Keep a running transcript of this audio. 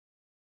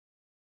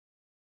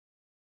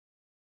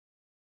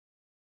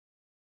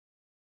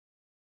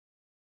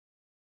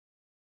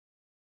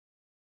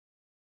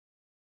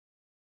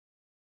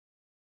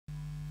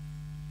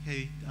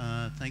Okay,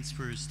 thanks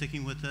for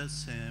sticking with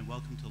us, and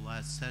welcome to the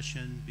last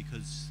session.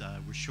 Because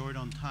we're short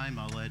on time,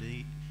 I'll let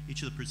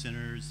each of the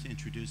presenters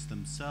introduce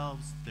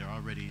themselves. They're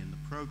already in the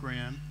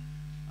program.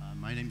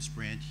 My name is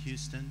Brant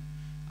Houston.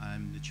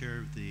 I'm the chair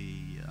of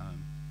the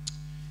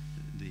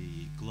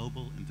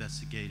Global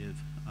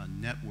Investigative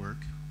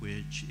Network,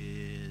 which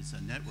is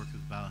a network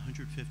of about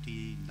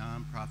 150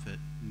 nonprofit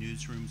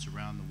newsrooms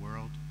around the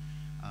world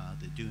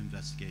that do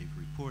investigative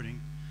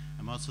reporting.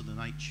 I'm also the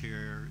night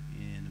chair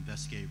in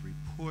investigative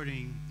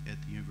reporting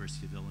at the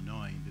University of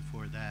Illinois, and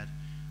before that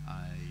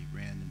I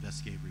ran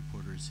investigative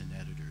reporters and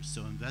editors.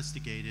 So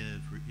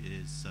investigative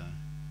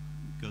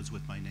goes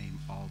with my name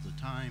all the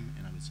time,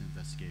 and I was an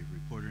investigative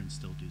reporter and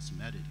still do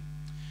some editing.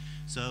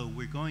 So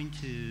we're going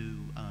to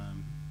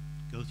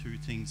go through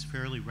things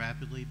fairly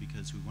rapidly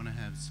because we want to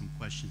have some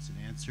questions and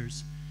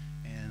answers,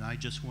 and I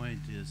just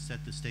wanted to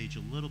set the stage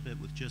a little bit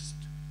with just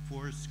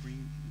four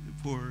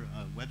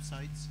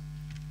websites.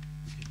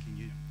 Okay, can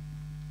you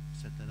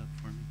set that up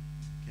for me?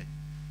 Okay.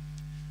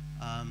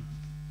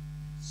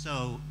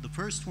 So the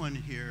first one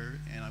here,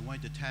 and I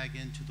wanted to tag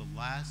into the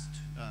last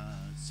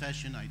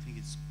session. I think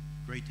it's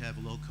great to have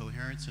a little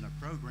coherence in our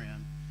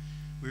program.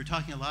 We were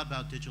talking a lot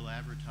about digital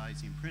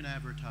advertising, print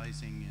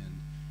advertising,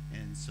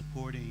 and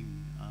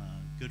supporting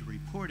good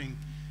reporting.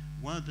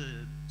 One of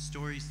the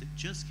stories that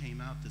just came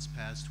out this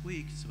past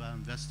week is about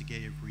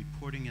investigative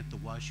reporting at the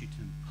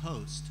Washington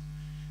Post.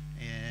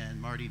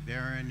 And Marty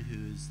Barron,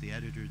 who's the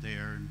editor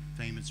there and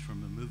famous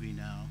from a movie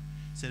now,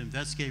 said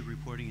investigative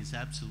reporting is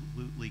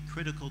absolutely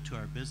critical to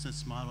our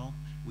business model.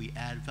 We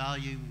add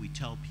value, we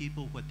tell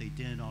people what they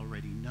didn't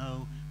already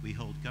know, we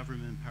hold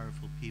government,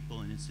 powerful people,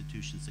 and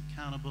institutions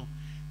accountable.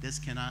 This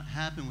cannot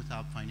happen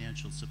without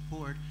financial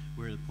support.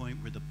 We're at a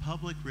point where the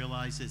public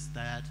realizes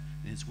that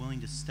and is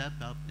willing to step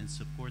up and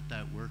support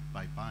that work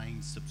by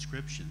buying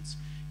subscriptions.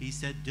 He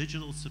said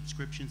digital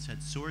subscriptions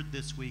had soared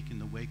this week in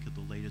the wake of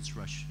the latest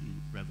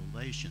Russian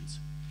revelations.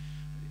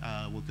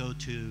 We'll go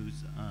to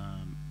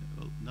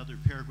another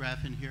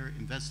paragraph in here.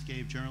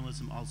 Investigative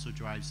journalism also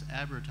drives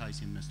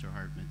advertising, Mr.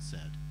 Hartman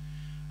said.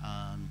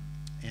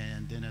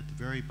 And then at the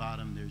very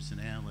bottom, there's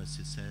an analyst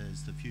that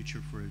says the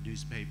future for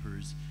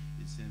newspapers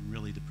is in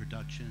really the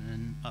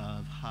production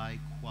of high-end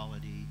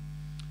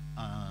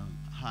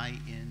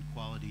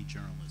quality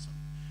journalism.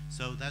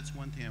 So that's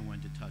one thing I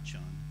wanted to touch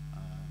on.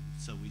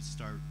 So we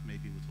start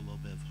maybe with a little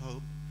bit of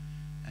hope.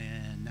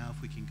 And now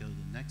if we can go to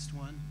the next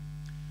one.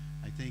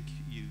 I think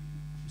you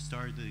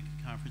started the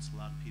conference, a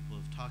lot of people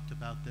have talked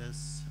about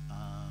this,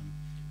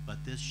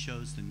 but this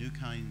shows the new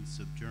kinds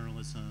of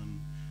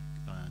journalism,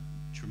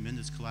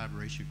 tremendous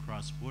collaboration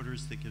across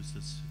borders that gives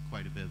us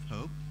quite a bit of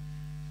hope.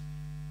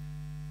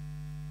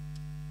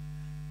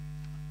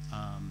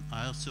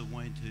 I also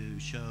wanted to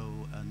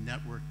show a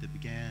network that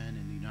began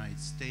in the United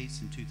States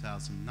in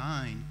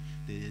 2009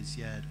 that is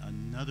yet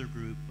another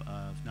group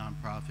of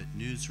nonprofit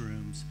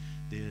newsrooms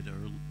that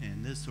are,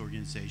 and this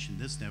organization,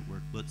 this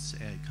network, looks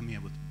at coming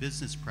up with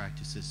business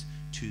practices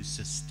to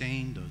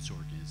sustain those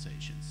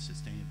organizations.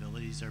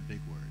 Sustainability is our big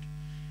word.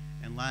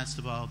 And last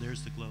of all,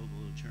 there's the Global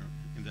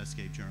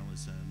Investigative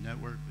Journalism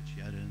Network, which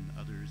Jetta and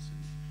others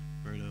and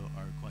Roberto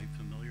are quite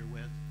familiar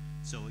with.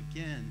 So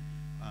again,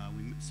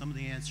 some of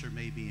the answer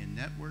may be in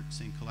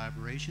networks and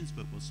collaborations,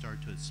 but we'll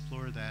start to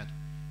explore that.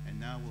 And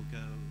now we'll go,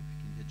 if we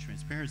can hit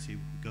transparency,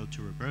 we'll go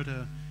to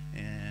Roberto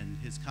and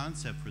his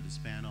concept for this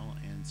panel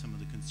and some of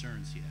the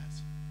concerns he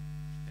has.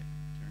 Okay,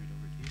 turn it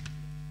over to you.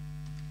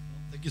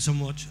 Thank you so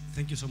much.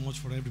 Thank you so much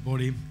for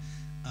everybody.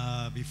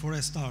 Before I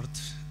start,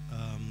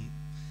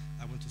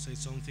 I want to say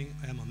something.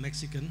 I am a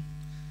Mexican,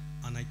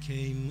 and I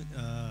came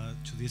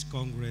to this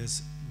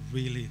Congress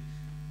really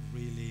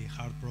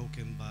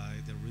heartbroken by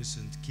the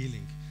recent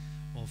killing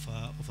of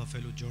a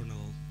fellow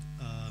journal,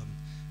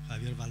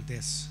 Javier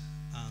Valdez.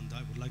 And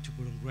I would like to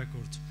put on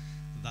record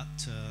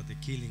that the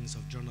killings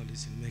of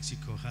journalists in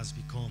Mexico has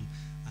become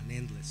an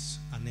endless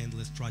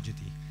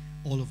tragedy,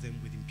 all of them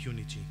with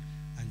impunity.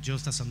 And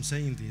just as I'm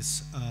saying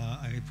this,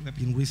 I've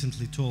been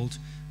recently told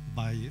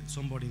by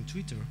somebody in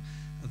Twitter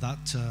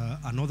that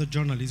another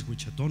journalist,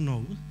 which I don't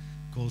know,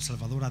 called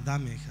Salvador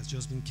Adame, has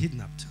just been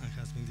kidnapped and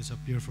has been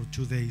disappeared for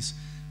 2 days.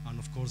 And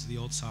of course, the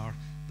odds are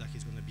that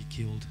he's going to be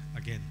killed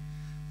again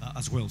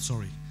as well.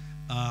 Sorry.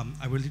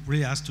 I will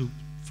really ask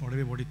for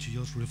everybody to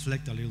just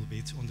reflect a little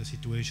bit on the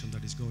situation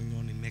that is going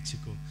on in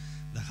Mexico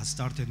that has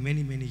started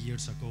many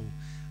years ago,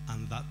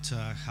 and that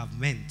have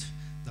meant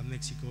that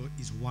Mexico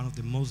is one of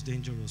the most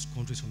dangerous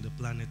countries on the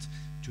planet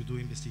to do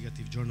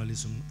investigative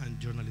journalism and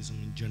journalism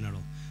in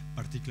general,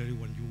 particularly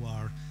when you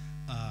are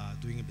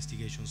doing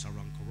investigations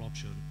around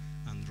corruption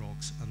and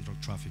drugs and drug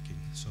trafficking.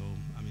 So,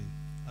 I mean,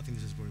 I think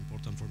this is very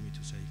important for me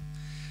to say.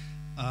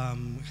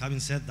 Having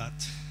said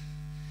that,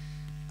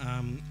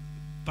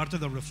 part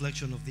of the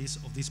reflection of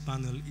this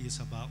panel is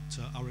about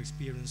our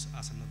experience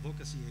as an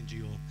advocacy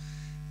NGO,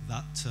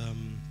 that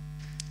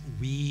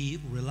we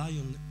rely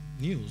on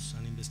news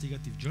and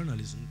investigative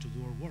journalism to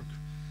do our work.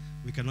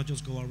 We cannot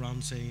just go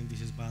around saying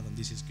this is bad and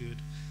this is good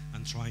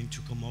and trying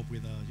to come up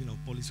with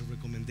policy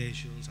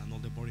recommendations and all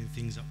the boring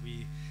things that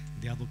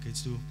the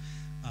advocates do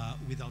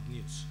without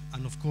news.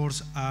 And of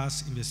course,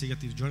 as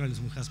investigative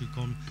journalism has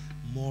become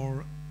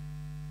more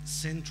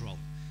central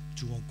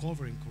to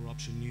uncovering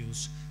corruption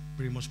news,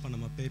 pretty much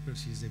Panama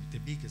Papers is the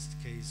biggest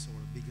case or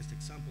the biggest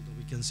example that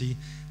we can see.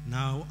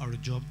 Now our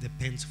job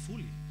depends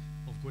fully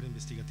of good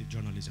investigative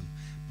journalism.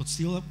 But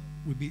still,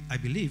 I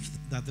believe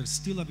that there's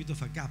still a bit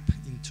of a gap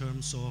in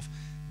terms of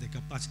the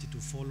capacity to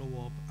follow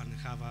up and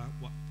have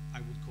what I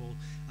would call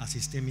a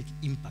systemic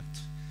impact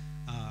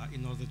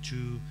in order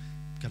to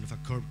kind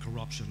of curb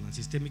corruption. And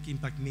systemic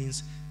impact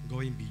means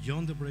going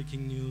beyond the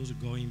breaking news,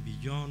 going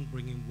beyond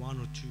bringing one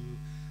or two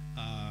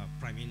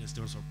prime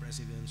ministers or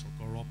presidents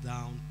or corrupt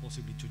down,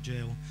 possibly to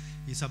jail.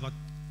 It's about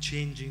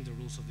changing the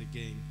rules of the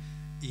game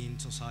in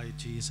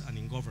societies and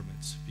in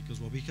governments. Because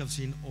what we have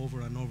seen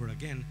over and over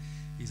again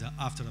is that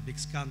after a big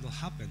scandal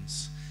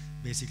happens,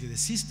 basically the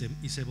system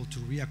is able to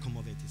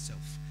reaccommodate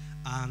itself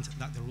and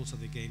that the rules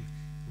of the game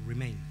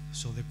remain.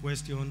 So the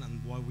question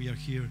and why we are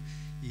here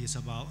is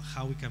about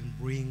how we can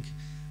bring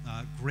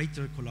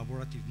greater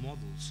collaborative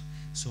models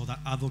so that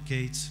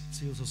advocates,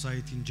 civil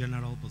society in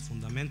general, but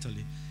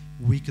fundamentally,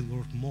 we can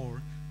work more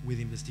with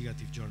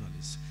investigative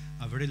journalists.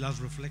 A very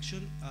last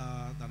reflection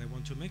that I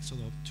want to make, so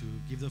to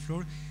give the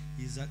floor,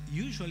 is that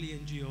usually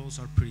NGOs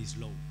are pretty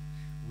slow.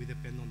 We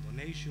depend on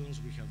donations,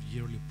 we have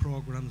yearly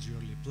programs,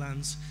 yearly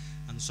plans,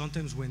 and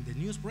sometimes when the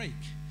news break,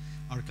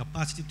 our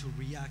capacity to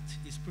react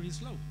is pretty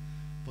slow.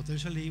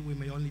 Potentially, we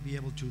may only be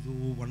able to do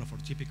one of our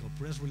typical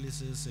press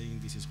releases saying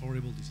this is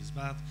horrible, this is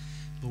bad,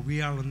 but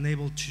we are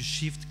unable to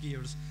shift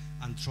gears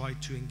and try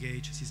to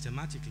engage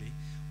systematically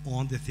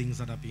on the things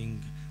that are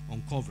being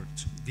uncovered.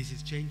 This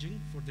is changing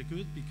for the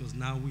good because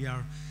now we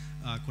are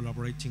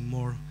collaborating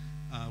more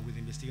with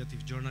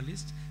investigative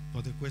journalists,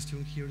 but the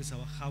question here is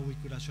about how we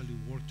could actually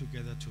work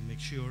together to make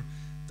sure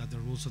that the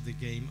rules of the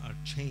game are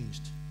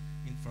changed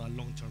for a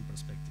long-term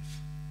perspective.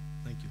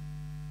 Thank you.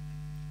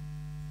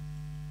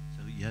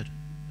 So Jed,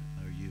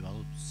 are you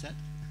all set?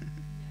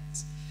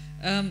 Yes.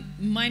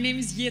 My name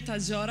is Jeta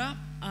Zora.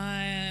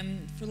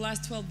 For the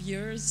last 12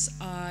 years,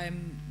 I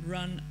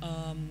run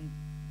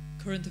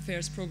current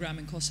affairs program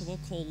in Kosovo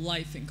called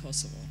Life in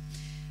Kosovo.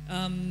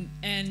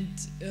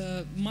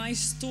 My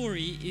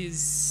story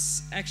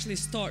actually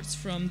starts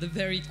from the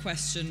very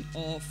question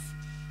of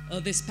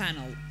this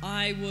panel.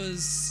 I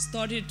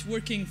started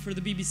working for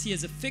the BBC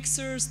as a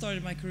fixer,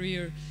 started my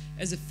career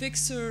as a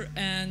fixer,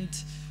 and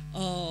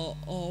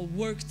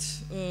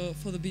worked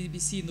for the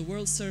BBC in the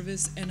World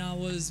Service, and I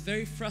was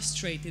very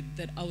frustrated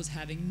that I was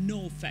having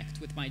no effect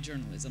with my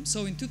journalism.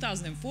 So in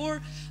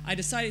 2004, I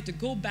decided to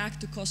go back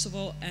to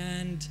Kosovo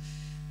and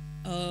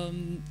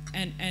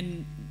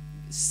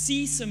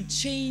see some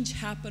change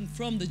happen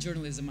from the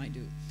journalism I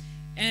do.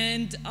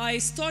 And I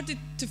started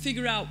to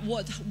figure out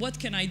what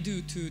can I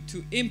do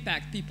to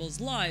impact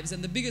people's lives.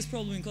 And the biggest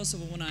problem in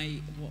Kosovo when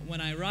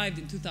I arrived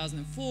in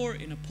 2004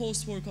 in a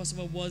post-war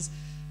Kosovo was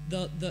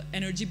the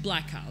energy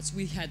blackouts.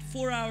 We had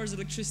 4 hours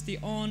electricity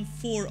on,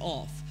 4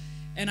 off.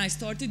 And I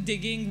started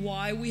digging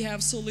why we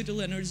have so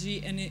little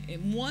energy. And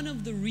one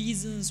of the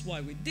reasons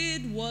why we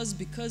did was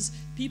because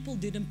people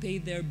didn't pay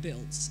their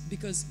bills.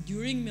 Because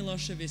during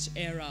Milosevic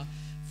era,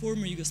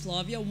 former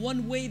Yugoslavia,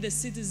 one way the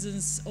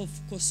citizens of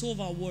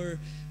Kosovo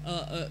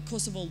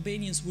Kosovo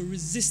Albanians were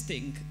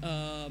resisting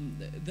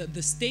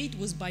the state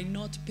was by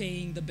not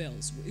paying the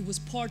bills. It was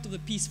part of the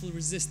peaceful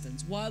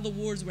resistance. While the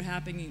wars were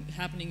happening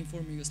in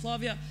former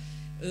Yugoslavia,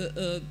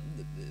 the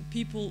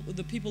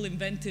people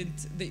invented,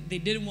 they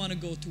didn't want to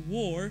go to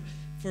war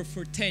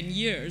for 10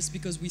 years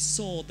because we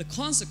saw the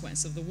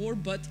consequence of the war,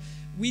 but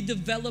we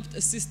developed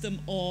a system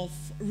of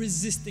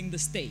resisting the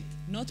state.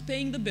 Not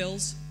paying the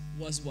bills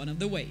was one of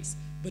the ways.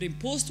 But in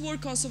post-war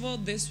Kosovo,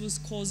 this was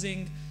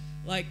causing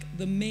like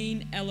the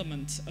main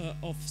element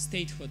of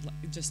statehood,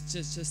 like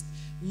just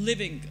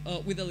living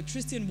with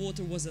electricity and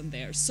water wasn't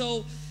there.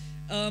 So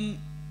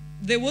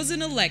there was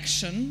an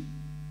election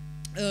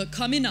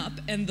coming up,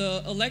 and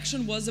the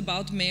election was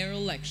about mayoral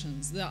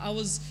elections.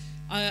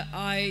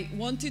 I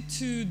wanted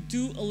to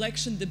do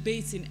election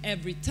debates in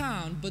every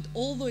town, but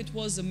although it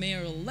was a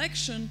mayoral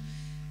election,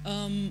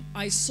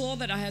 I saw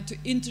that I had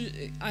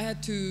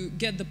to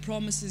get the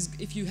promises.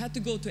 If you had to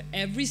go to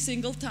every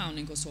single town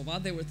in Kosovo,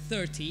 there were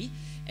 30,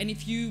 and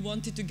if you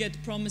wanted to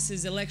get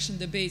promises, election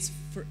debates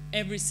for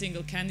every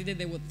single candidate,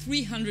 there were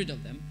 300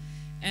 of them.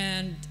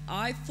 And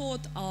I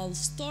thought I'll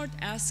start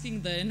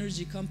asking the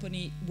energy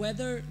company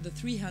whether the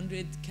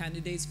 300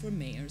 candidates for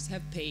mayors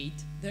have paid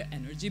their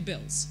energy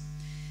bills.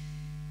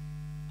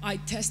 I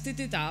tested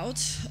it out.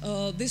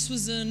 This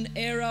was an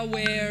era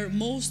where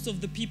most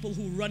of the people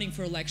who were running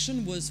for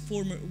election were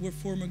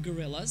former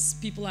guerrillas,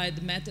 people I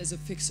had met as a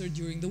fixer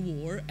during the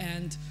war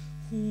and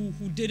who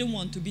didn't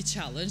want to be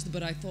challenged,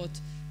 but I thought,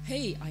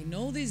 hey, I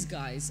know these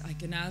guys, I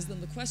can ask them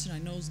the question, I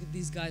know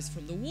these guys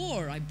from the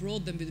war, I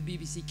brought them with the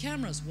BBC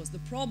cameras, what's the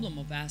problem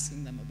of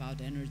asking them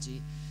about energy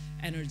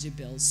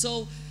bills?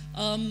 So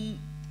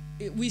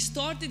we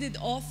started it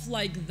off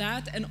like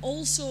that, and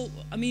also,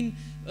 I mean,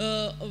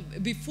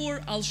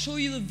 before I'll show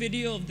you the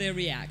video of their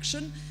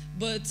reaction,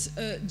 but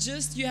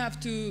just you have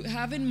to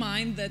have in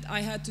mind that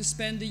I had to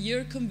spend a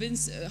year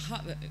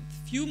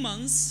few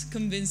months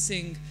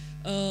convincing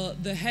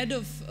the head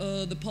of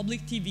the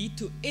public TV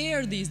to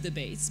air these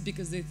debates,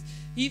 because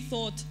he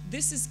thought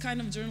this is kind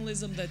of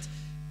journalism that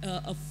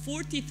a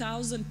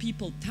 40,000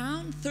 people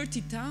town,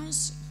 30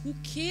 towns, who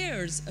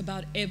cares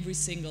about every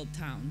single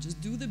town?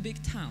 Just do the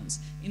big towns.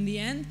 In the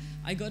end,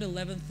 I got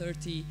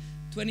 11:30,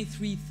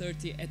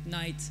 23:30 at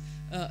night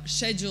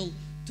schedule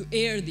to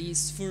air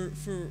these for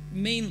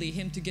mainly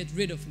him to get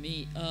rid of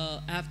me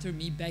after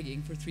me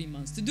begging for 3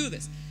 months to do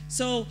this.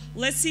 So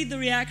let's see the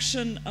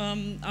reaction.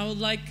 I would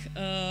like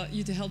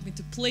you to help me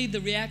to play the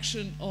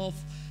reaction of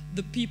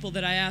the people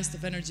that I asked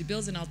of energy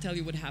bills, and I'll tell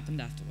you what happened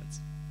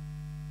afterwards.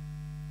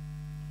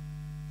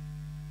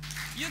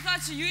 Ju tha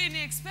që ju jeni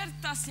ekspert,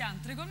 tas janë.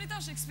 Tregoni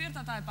tash ekspert,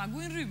 ata e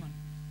paguajnë rrymën.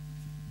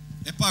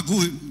 E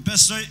paguaj,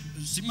 besoj,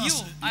 sipas.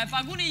 Ju, a e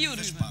paguni ju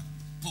rrymën?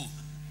 Po.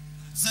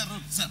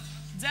 0-0.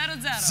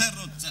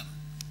 0-0.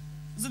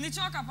 Zëni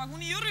Çoka,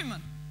 paguni ju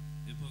rrymën?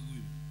 E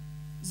paguaj.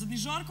 Zëni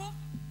Zhorko?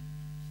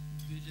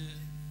 Bile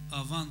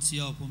avans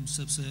japëm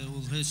sepse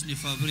udhëheq një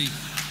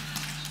fabrikë.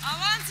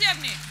 Avans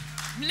jepni.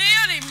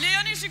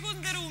 Mlejoni shikut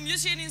nderuam, ju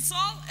që jeni në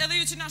sallë edhe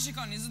ju që na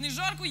shikoni. Zëni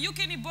Zhorku, ju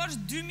keni borx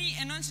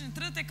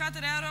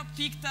 2.934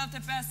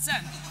 euro.85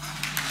 cent.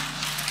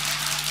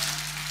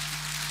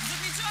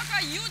 Zëni Çoka,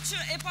 ju që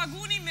e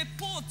paguni me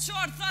pot,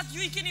 qartë thatë,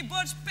 ju I keni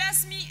borx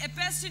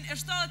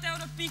 5.570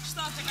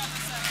 euro.74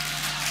 cent.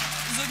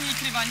 Zëni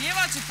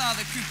Krivanjeva që tha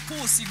dhe ky po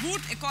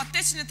sigurt e ka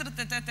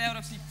 838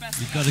 euro.50.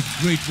 You got a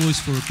great voice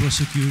for a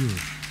prosecutor.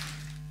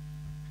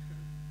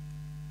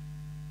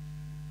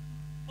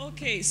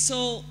 Okay,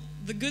 so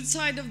the good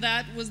side of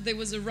that was there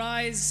was a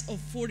rise of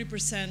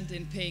 40%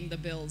 in paying the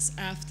bills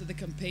after the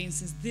campaign,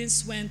 since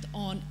this went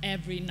on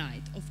every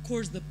night. Of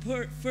course, the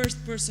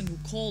first person who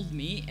called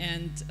me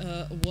and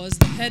was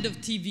the head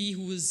of TV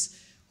who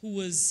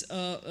was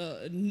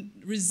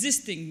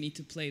resisting me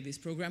to play this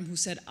program, who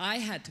said I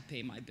had to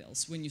pay my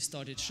bills when you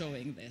started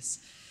showing this.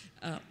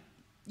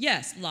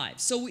 Yes, live.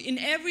 So in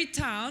every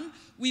town,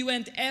 we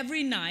went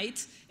every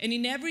night, and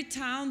in every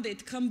town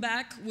they'd come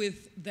back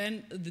with,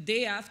 then the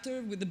day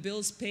after, with the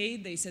bills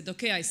paid. They said,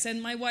 okay, I sent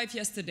my wife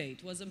yesterday.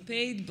 It wasn't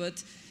paid,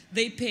 but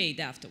they paid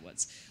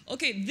afterwards.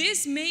 Okay,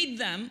 this made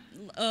them,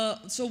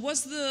 so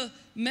what's the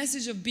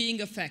message of being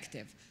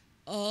effective?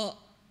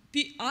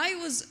 I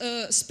was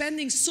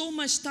spending so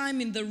much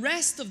time in the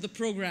rest of the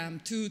program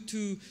to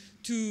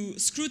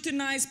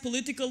scrutinize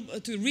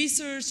to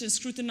research and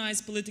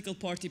scrutinize political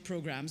party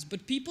programs,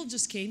 but people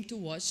just came to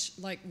watch,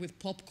 like with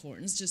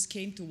popcorns, just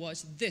came to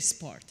watch this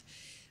part.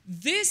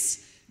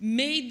 This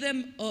made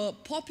them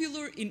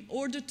popular in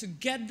order to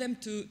get them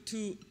to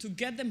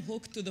get them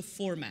hooked to the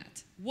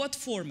format. What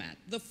format?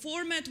 The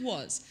format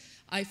was,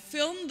 I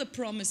filmed the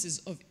promises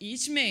of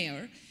each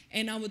mayor,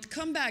 and I would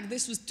come back.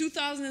 This was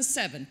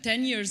 2007,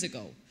 10 years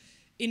ago.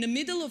 In the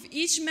middle of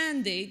each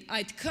mandate,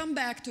 I'd come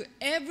back to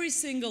every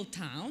single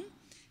town,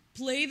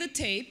 play the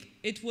tape.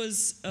 It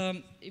was,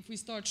 if we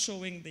start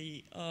showing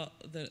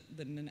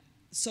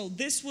so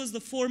this was the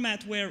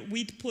format where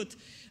we'd put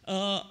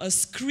a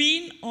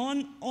screen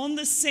on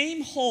the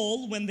same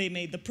hall when they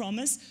made the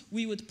promise.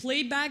 We would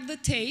play back the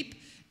tape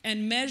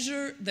and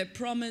measure the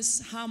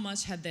promise, how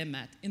much had they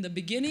met. In the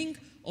beginning,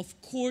 of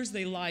course,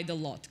 they lied a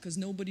lot because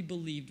nobody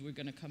believed we're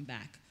going to come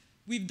back.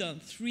 We've done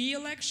 3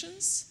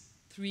 elections,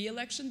 3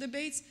 election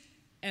debates,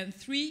 and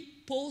 3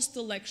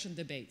 post-election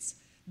debates.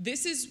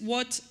 This is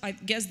what I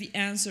guess the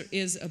answer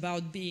is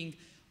about being,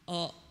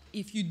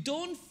 if you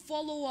don't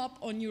follow up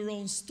on your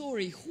own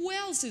story, who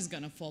else is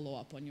going to follow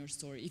up on your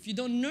story? If you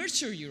don't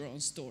nurture your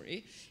own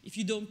story, if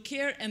you don't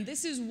care, and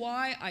this is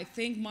why I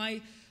think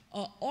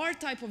our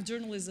type of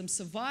journalism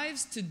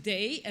survives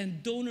today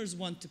and donors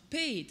want to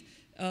pay it,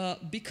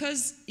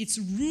 because it's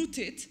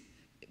rooted.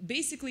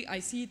 Basically, I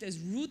see it as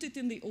rooted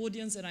in the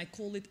audience, and I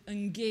call it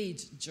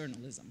engaged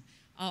journalism.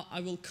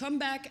 I will come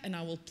back and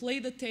I will play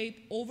the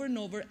tape over and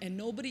over, and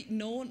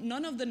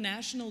none of the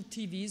national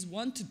TVs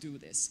want to do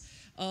this.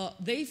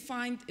 They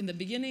find, in the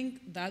beginning,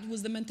 that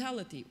was the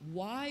mentality.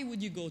 Why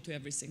would you go to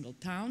every single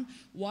town?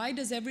 Why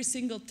does every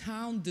single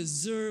town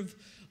deserve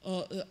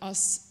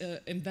us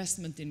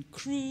investment in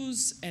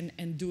crews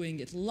and doing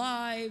it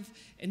live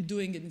and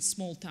doing it in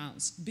small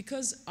towns?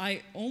 Because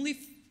I only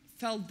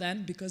felt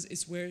then, because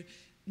it's where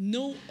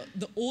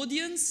the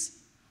audience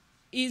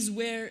is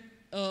where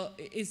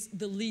is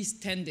the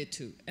least tended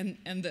to,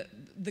 and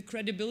the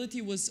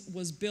credibility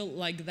was built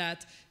like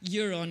that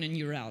year on and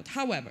year out.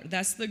 However,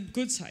 that's the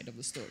good side of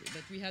the story,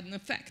 that we had an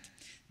effect.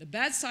 The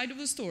bad side of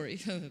the story,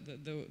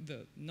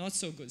 the not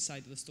so good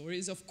side of the story,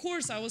 is of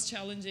course I was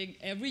challenging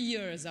every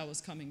year as I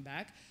was coming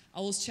back.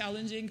 I was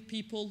challenging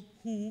people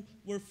who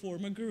were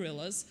former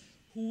guerrillas,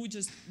 who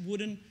just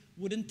wouldn't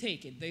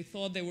take it. They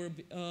thought they were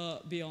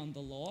beyond the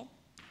law,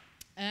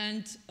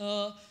 and.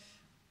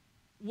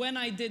 When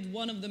I did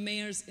one of the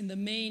mayors in the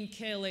main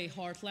KLA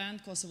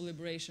heartland, Kosovo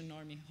Liberation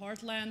Army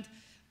heartland,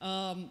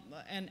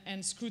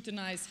 and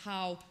scrutinize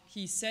how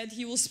he said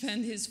he will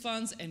spend his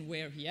funds and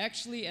where he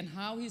actually and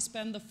how he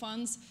spent the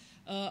funds.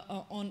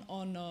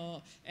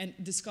 And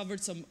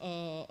discovered some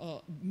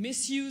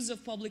misuse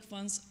of public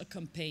funds, a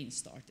campaign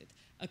started.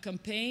 A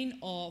campaign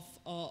of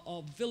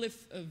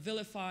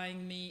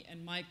vilifying me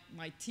and my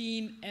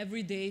team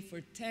every day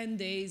for 10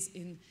 days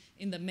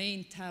in the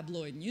main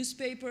tabloid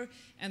newspaper.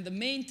 And the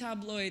main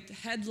tabloid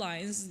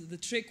headlines, the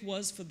trick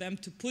was for them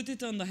to put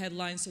it on the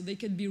headlines so they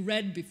could be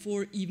read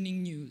before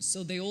evening news.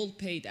 So they all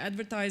paid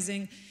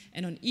advertising,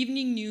 and on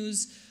evening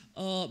news,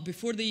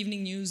 before the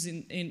evening news,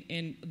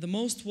 in the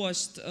most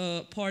watched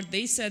part,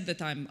 they said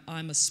that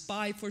I'm a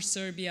spy for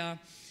Serbia,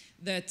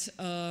 that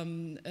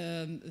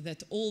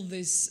that all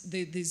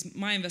these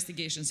my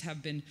investigations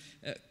have been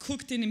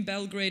cooked in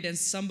Belgrade, and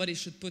somebody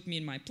should put me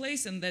in my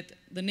place, and that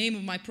the name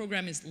of my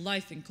program is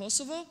Life in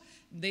Kosovo.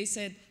 They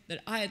said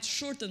that I had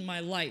shortened my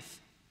life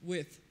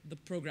with the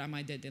program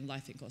I did in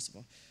Life in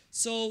Kosovo.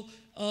 So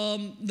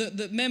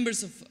the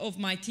members of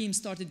my team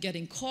started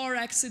getting car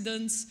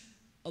accidents,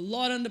 a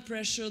lot under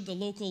pressure. The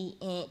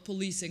local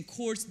police and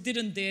courts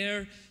didn't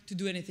dare to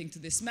do anything to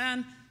this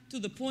man, to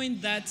the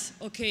point that,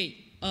 okay,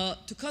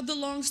 to cut the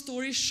long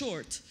story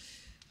short,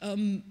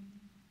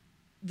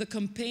 the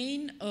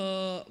campaign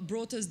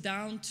brought us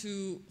down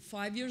to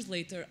 5 years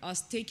later,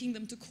 us taking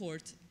them to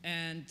court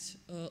and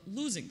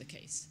losing the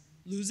case.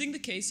 Losing the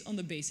case on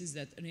the basis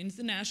that an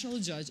international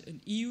judge,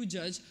 an EU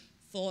judge,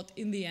 thought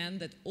in the end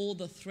that all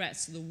the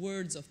threats, the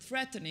words of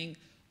threatening,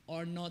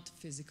 are not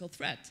physical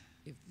threat.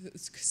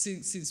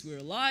 Since we're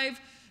alive,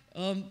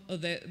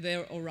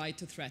 they're all right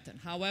to threaten.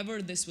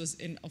 However, this was,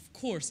 of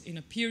course, in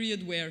a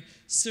period where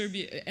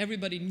Serbia,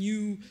 everybody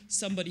knew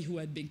somebody who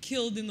had been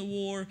killed in the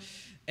war.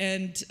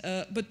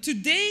 But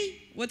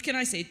today, what can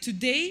I say?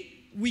 Today,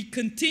 we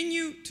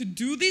continue to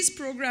do these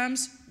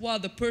programs while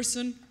the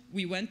person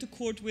we went to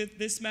court with,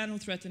 this man who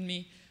threatened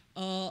me,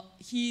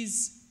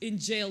 he's in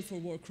jail for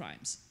war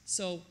crimes.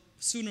 So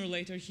sooner or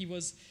later, he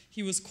was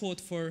caught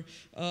for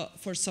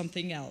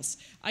something else.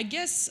 I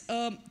guess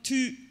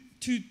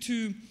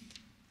to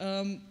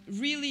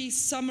really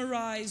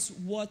summarize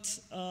what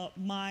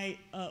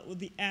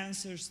the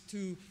answers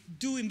to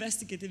do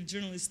investigative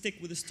journalistic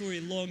with a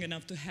story long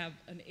enough to have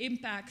an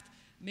impact,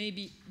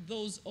 maybe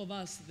those of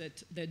us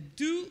that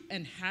do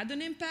and had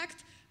an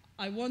impact,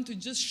 I want to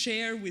just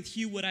share with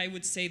you what I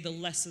would say the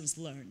lessons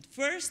learned.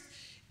 First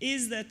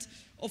is that,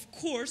 of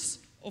course,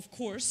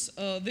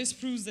 this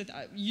proves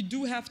that you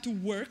do have to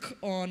work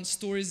on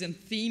stories and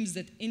themes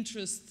that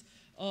interest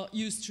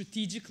you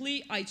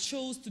strategically. I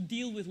chose to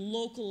deal with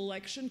local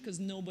election because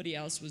nobody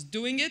else was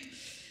doing it.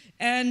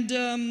 And,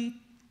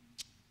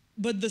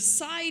 but the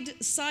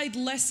side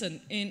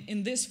lesson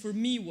in this for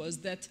me was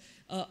that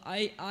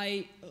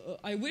I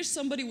wish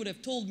somebody would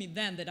have told me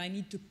then that I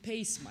need to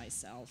pace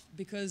myself,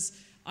 because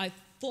I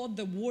thought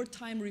the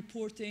wartime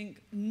reporting,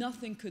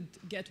 nothing could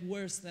get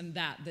worse than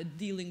that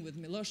dealing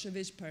with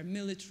Milosevic,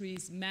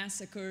 paramilitaries,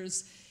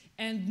 massacres,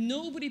 and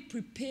nobody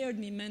prepared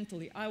me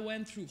mentally. I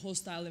went through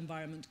hostile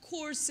environment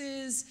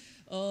courses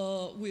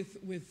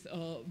with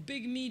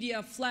big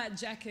media, flat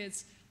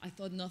jackets. I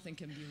thought nothing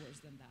can be worse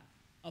than that.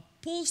 A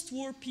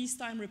post-war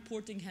peacetime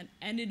reporting had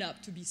ended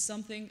up to be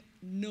something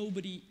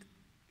nobody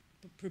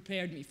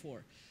prepared me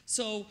for.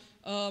 So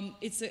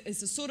it's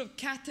a sort of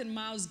cat and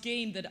mouse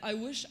game that I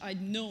wish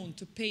I'd known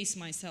to pace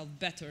myself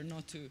better,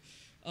 not to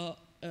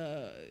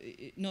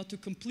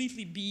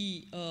completely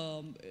be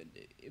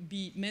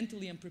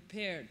mentally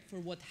unprepared for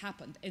what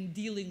happened, and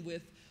dealing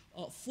with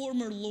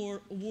former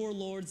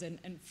warlords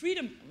and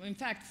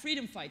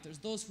freedom fighters,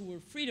 those who were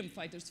freedom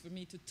fighters for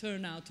me to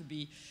turn out to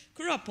be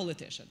corrupt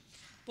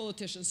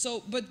politicians.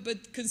 So,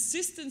 but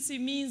consistency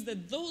means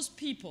that those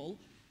people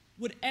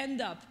would end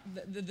up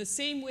the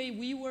same way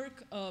we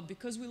work,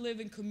 because we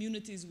live in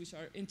communities which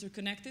are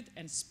interconnected,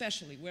 and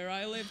especially where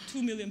I live,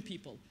 2 million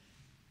people.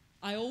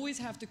 I always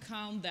have to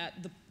count that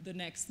the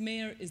next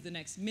mayor is the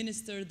next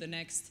minister, the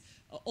next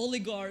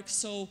oligarch.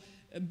 So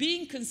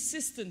being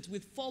consistent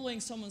with following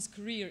someone's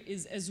career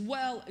is, as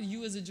well,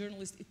 you as a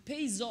journalist, it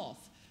pays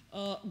off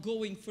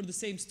going for the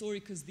same story,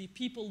 because the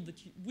people that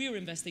we're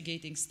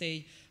investigating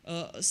stay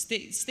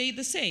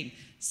the same.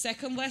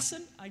 Second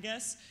lesson, I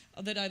guess,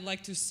 that I'd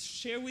like to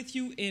share with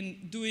you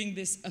in doing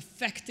this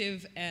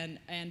effective and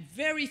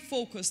very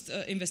focused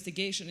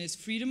investigation is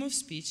freedom of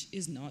speech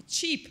is not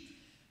cheap.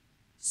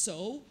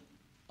 So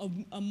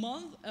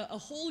a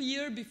whole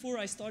year before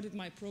I started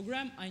my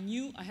program, I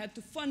knew I had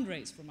to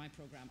fundraise for my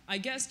program. I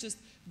guess just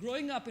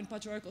growing up in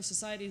patriarchal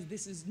societies,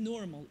 this is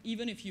normal.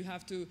 Even if you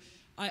have to,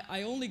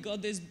 I only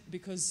got this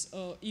because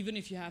even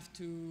if you have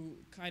to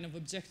kind of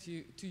object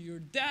to your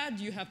dad,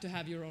 you have to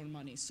have your own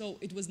money. So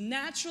it was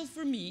natural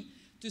for me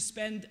to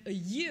spend a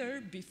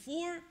year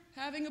before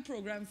having a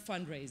program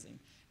fundraising.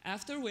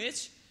 After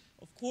which,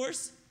 of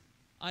course,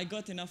 I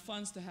got enough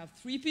funds to have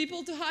 3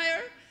 people to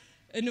hire.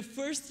 In the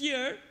first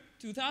year,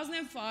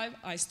 2005,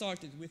 I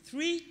started with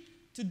 3.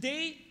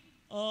 Today,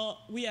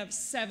 we have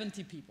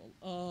 70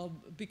 people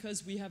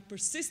because we have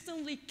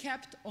persistently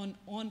kept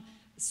on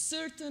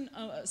certain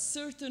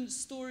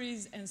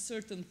stories and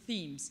certain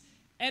themes.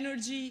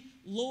 Energy,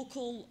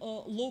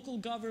 local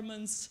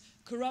governments,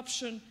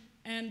 corruption,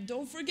 and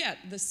don't forget,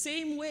 the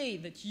same way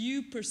that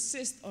you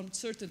persist on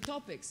certain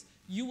topics,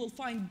 you will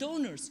find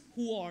donors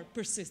who are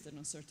persistent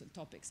on certain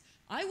topics.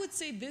 I would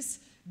say this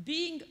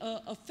being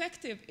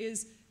effective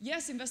is,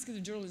 yes,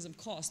 investigative journalism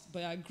costs,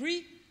 but I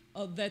agree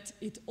that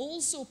it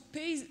also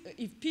pays.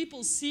 If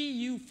people see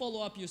you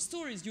follow up your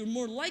stories, you're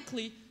more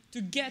likely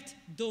to get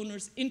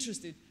donors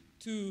interested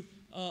to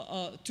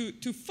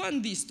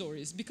fund these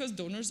stories, because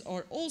donors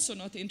are also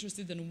not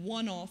interested in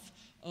one-off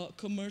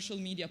commercial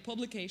media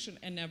publication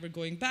and never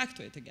going back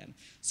to it again.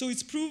 So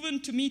it's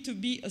proven to me to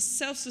be a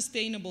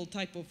self-sustainable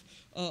type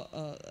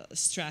of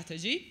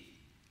strategy.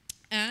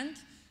 And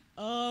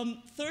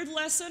third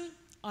lesson,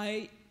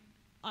 I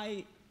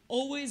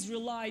always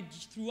relied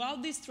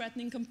throughout these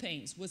threatening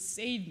campaigns. What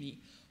saved me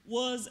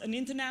was an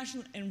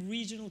international and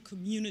regional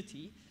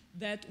community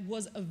that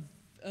was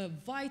a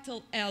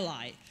vital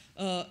ally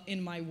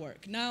in my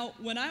work. Now,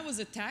 when I was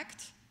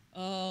attacked,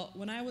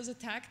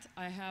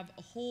 I have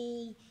a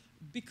whole,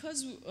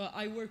 because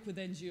I work with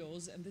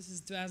NGOs, and this is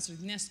to answer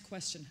the next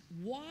question,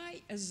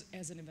 why, as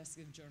an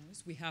investigative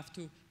journalist, we have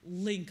to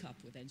link up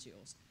with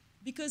NGOs?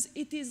 Because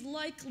it is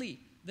likely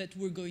that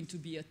we're going to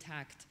be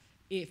attacked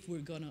if we're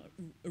going to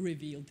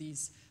reveal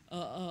these,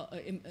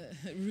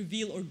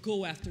 reveal or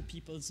go after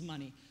people's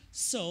money.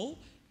 So,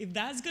 if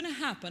that's going to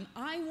happen,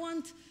 I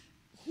want,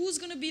 who's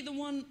going to be the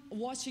one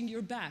watching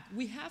your back?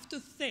 We have to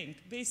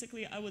think,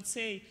 basically, I would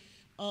say,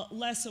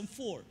 lesson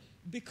 4,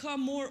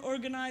 become more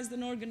organized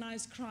than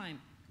organized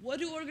crime. What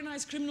do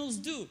organized criminals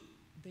do?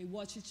 They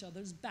watch each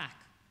other's back.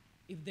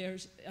 If they're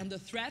under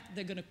threat,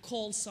 they're going to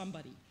call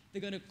somebody.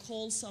 They're going to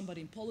call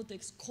somebody in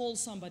politics, call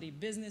somebody in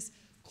business,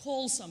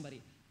 call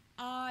somebody.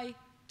 I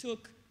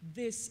took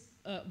this,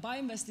 by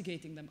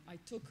investigating them, I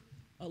took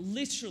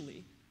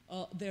literally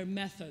their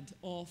method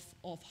of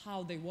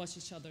how they watch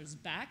each other's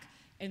back.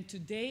 And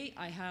today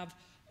I have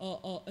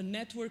a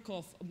network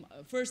of,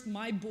 first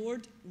my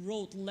board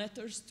wrote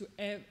letters to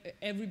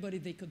everybody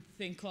they could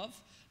think of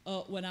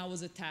when I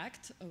was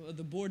attacked,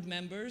 the board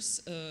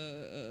members,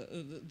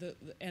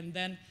 and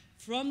then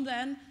from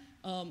then,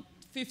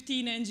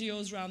 15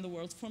 NGOs around the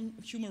world, from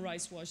Human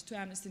Rights Watch to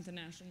Amnesty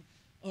International,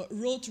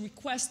 wrote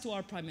requests to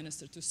our Prime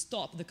Minister to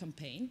stop the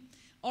campaign.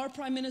 Our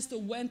Prime Minister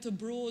went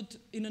abroad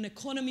in an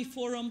economy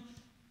forum.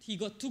 He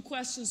got 2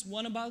 questions,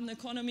 one about an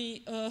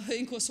economy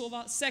in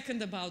Kosovo,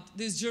 second about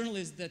this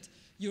journalist that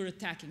you're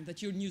attacking,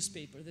 that your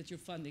newspaper, that you're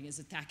funding is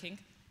attacking.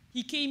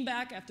 He came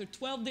back after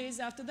 12 days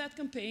after that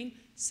campaign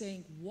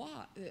saying,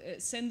 why?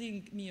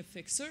 Sending me a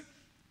fixer,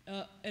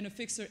 and a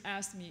fixer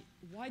asked me,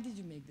 why did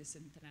you make this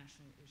an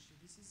international issue?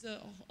 This is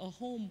a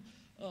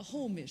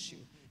home issue.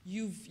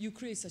 You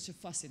create such a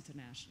fuss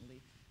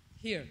internationally.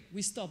 Here,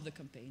 we stopped the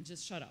campaign,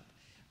 just shut up.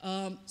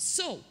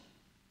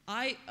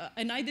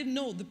 And I didn't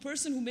know, the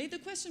person who made the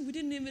question, we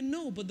didn't even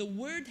know, but the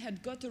word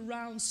had got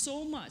around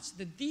so much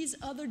that these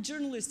other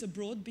journalists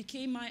abroad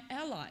became my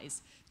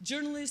allies.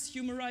 Journalists,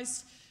 human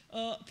rights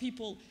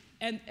people,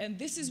 and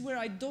this is where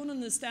I don't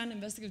understand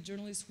investigative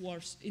journalists who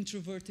are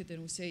introverted and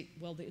who say,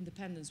 well, the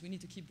independence, we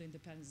need to keep the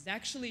independence.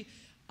 Actually,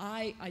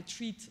 I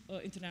treat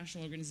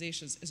international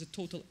organizations as a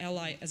total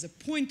ally, as a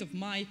point of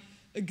my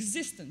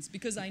existence,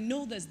 because I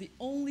know that's the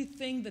only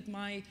thing that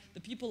the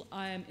people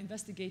I am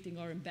investigating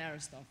are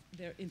embarrassed of,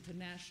 their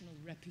international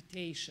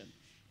reputation.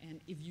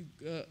 And if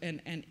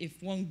and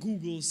if one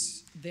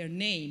Googles their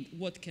name,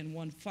 what can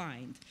one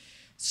find?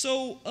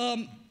 So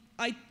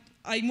I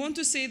want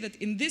to say that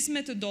in this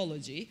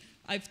methodology,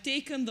 I've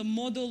taken the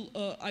model,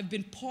 I've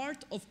been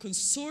part of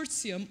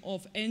consortium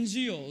of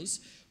NGOs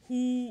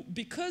who,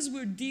 because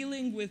we're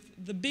dealing with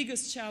the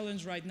biggest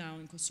challenge right now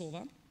in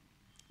Kosovo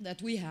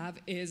that we have,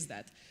 is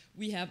that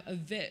we have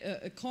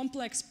a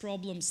complex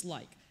problems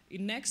like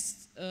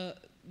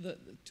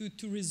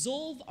to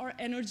resolve our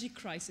energy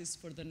crisis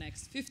for the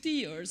next 50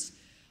 years,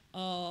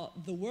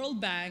 the World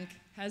Bank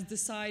has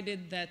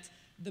decided that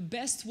the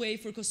best way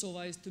for Kosovo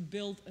is to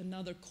build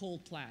another coal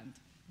plant.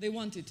 They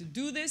wanted to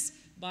do this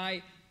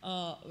by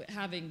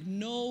having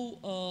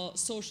no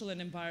social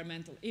and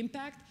environmental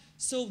impact.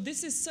 So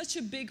this is such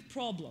a big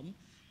problem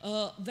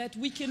that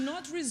we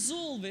cannot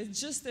resolve it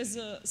just as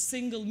a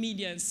single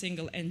media and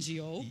single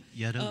NGO.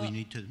 Jetta, we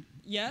need to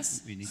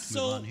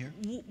move on here.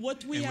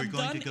 What we have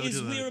done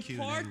is we're a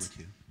part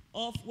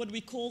of what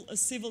we call a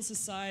civil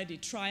society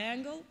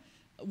triangle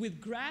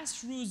with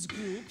grassroots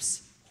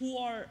groups who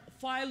are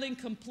filing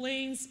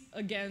complaints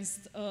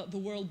against the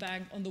World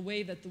Bank on the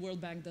way that the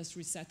World Bank does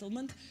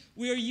resettlement.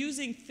 We are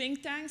using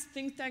think tanks.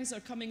 Think tanks are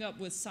coming up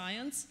with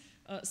science,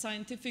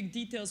 scientific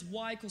details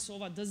why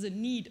Kosovo doesn't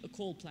need a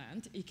coal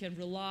plant. It can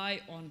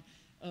rely on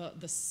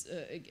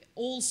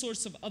all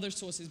sorts of other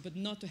sources, but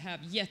not to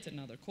have yet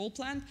another coal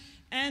plant,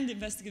 and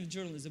investigative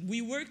journalism.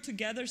 We work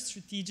together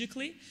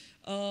strategically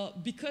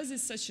because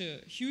it's such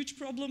a huge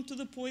problem, to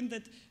the point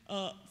that,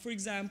 for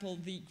example,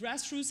 the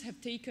grassroots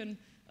have taken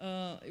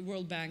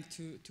World Bank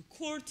to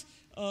court.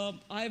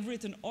 I've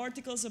written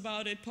articles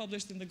about it,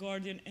 published in The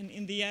Guardian, and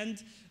in the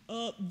end,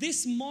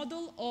 this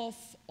model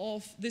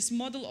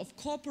of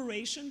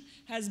cooperation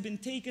has been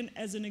taken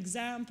as an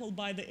example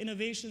by the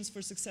Innovations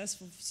for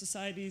Successful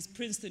Societies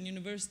Princeton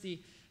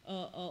University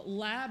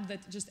lab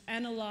that just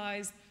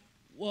analyzed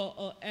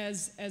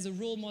as a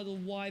role model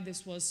why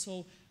this was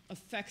so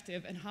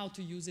effective and how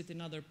to use it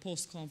in other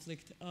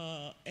post-conflict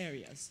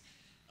areas.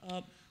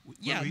 What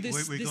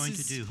we're going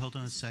to do, hold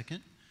on a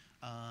second.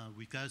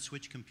 We've got to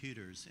switch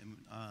computers, and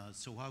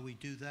so while we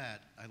do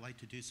that, I'd like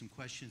to do some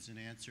questions and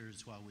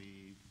answers while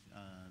we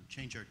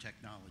change our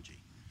technology.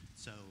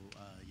 So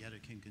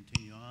Jette can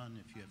continue on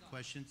if you have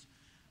questions.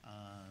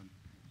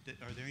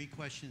 Are there any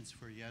questions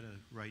for Jette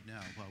right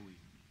now while we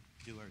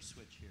do our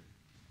switch here?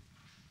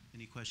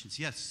 Any questions?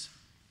 Yes,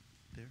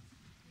 there.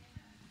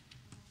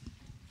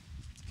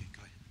 Okay, go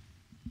ahead.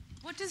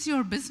 What is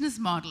your business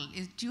model?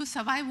 Do you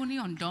survive only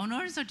on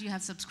donors or do you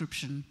have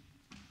subscription?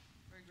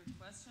 Very good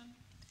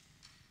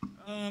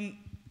question.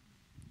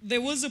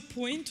 There was a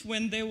point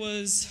when there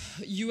was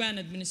UN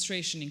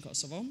administration in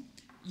Kosovo.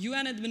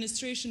 UN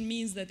administration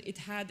means that it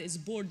had its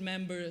board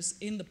members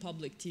in the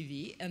public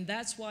TV, and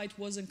that's why it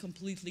wasn't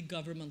completely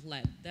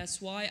government-led.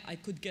 That's why I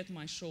could get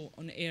my show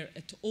on air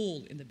at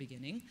all in the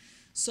beginning.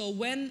 So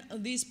when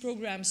these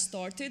programs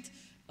started,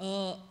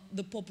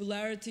 the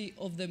popularity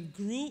of them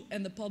grew,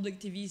 and the public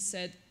TV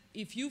said,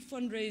 if you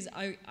fundraise,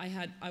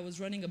 I was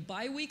running a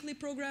bi-weekly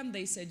program.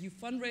 They said, you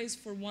fundraise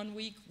for 1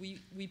 week,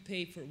 we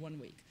pay for 1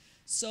 week.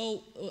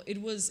 So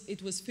it was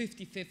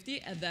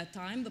 50-50 at that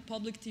time. The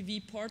public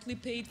TV partly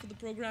paid for the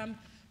program,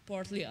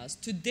 partly us.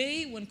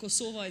 Today, when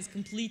Kosovo is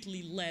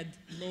completely led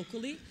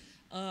locally,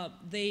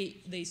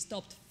 they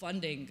stopped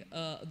funding.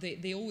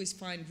 They always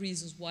find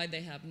reasons why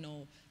they have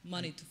no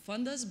money to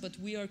fund us, but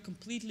we are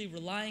completely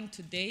relying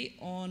today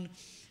on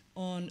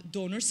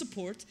donor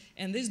support,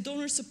 and this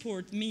donor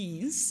support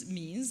means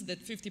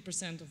that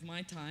 50% of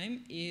my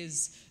time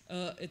is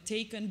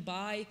taken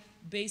by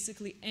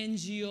basically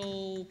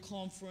NGO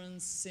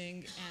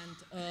conferencing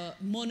and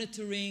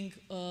monitoring,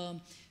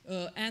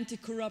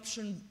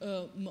 anti-corruption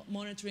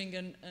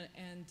monitoring,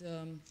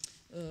 and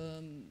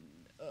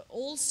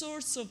all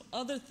sorts of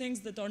other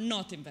things that are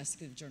not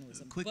investigative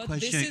journalism. But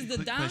this is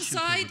the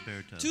downside.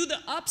 To the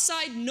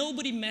upside,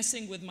 nobody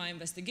messing with my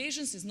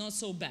investigations is not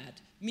so bad.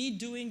 Me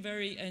doing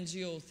very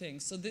NGO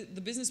things. So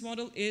the business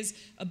model is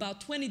about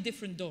 20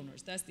 different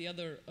donors. That's the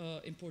other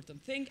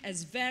important thing.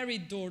 As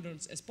varied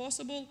donors as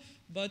possible,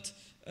 but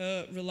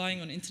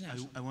relying on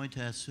international. I wanted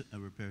to ask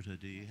Roberto,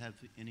 do you have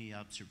any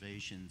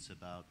observations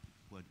about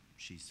what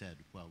she said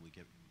while we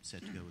get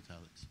set to go with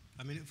Alex?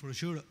 I mean, for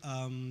sure.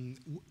 I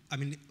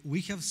mean,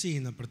 we have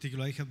seen, in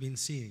particular, I have been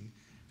seeing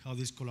how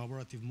these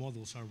collaborative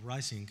models are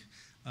rising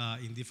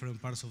in different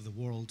parts of the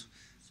world.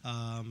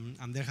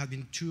 And there have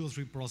been 2 or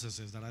 3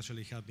 processes that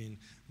actually have been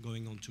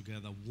going on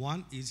together.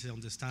 One is the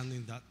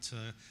understanding that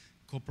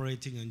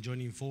cooperating and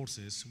joining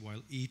forces,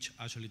 while each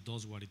actually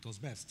does what it does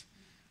best,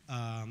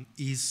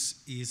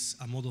 is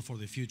a model for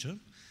the future.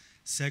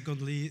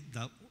 Secondly,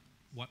 that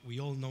what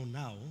we all know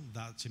now,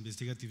 that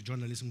investigative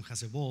journalism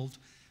has evolved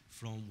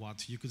from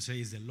what you could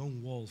say is the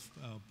lone wolf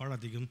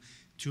paradigm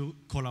to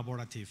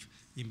collaborative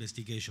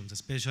investigations,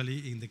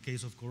 especially in the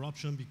case of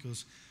corruption,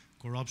 because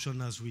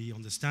corruption, as we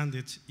understand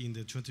it in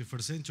the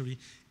 21st century,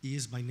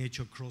 is by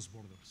nature cross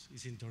borders,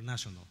 it's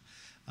international.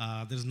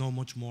 There's not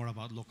much more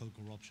about local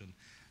corruption.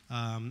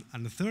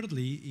 And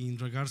thirdly, in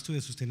regards to the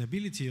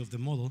sustainability of the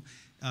model,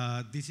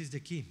 this is the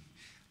key.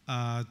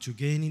 To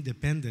gain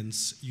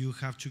independence, you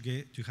have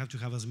to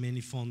have as many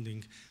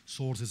funding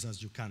sources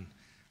as you can.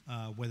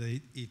 Whether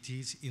it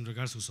is in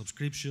regards to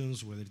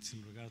subscriptions, whether it's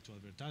in regards to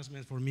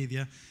advertisement for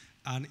media,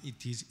 and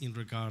it is in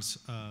regards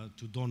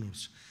to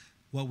donors.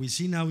 What we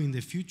see now in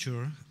the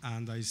future,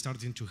 and is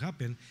starting to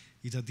happen,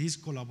 is that these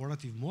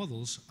collaborative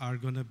models are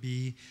going to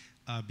be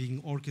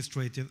being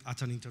orchestrated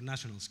at an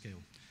international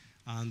scale.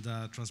 And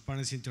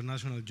Transparency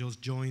International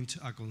just joined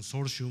a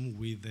consortium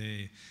with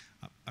the,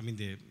 I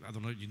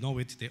don't know if you know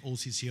it, the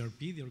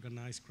OCCRP, the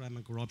Organized Crime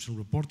and Corruption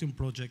Reporting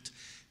Project,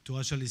 to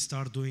actually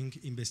start doing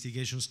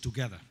investigations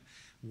together,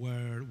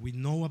 where we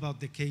know about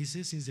the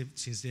cases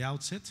since the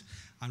outset,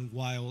 and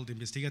while the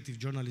investigative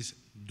journalists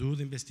do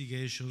the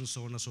investigations,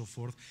 so on and so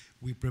forth,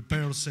 we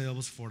prepare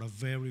ourselves for a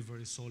very,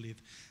 very solid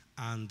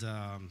and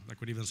I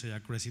could even say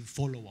aggressive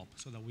follow-up,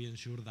 so that we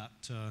ensure that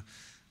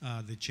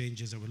the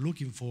changes that we're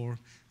looking for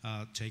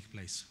take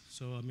place.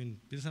 So, I mean,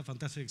 this is a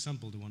fantastic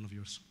example, the one of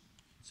yours.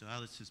 So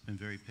Alex has been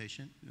very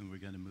patient, and we're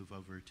going to move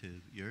over to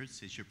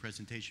yours. Is your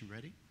presentation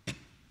ready?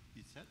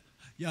 You set?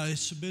 Yeah,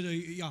 it's a bit,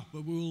 yeah,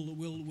 but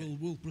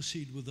we'll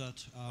proceed with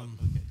that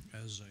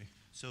as a.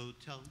 So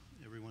tell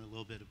everyone a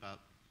little bit about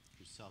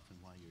yourself and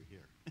why you're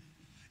here.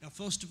 Yeah,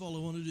 first of all, I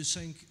wanted to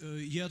thank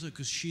Jette,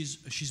 because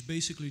she's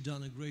basically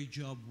done a great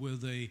job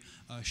with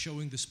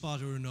showing this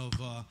pattern of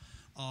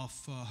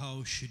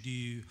how should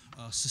you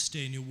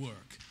sustain your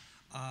work.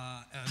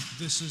 And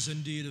this is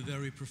indeed a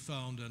very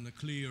profound and a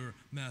clear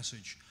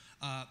message.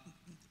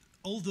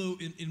 Although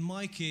in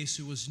my case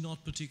it was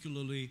not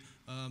particularly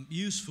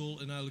useful,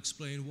 and I'll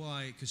explain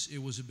why, because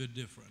it was a bit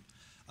different.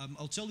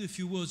 I'll tell you a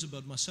few words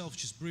about myself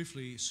just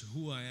briefly, so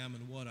who I am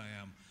and what I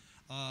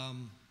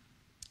am.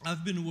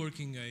 I've been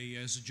working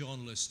as a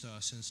journalist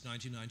since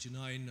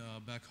 1999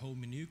 back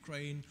home in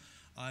Ukraine.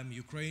 I'm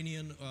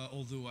Ukrainian,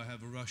 although I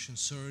have a Russian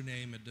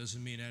surname. It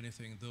doesn't mean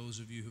anything. Those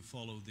of you who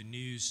follow the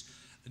news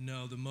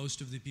know that most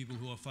of the people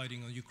who are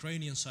fighting on the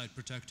Ukrainian side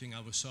protecting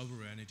our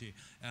sovereignty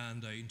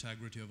and the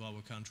integrity of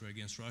our country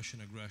against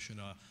Russian aggression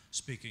are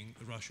speaking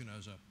Russian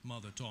as a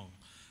mother tongue.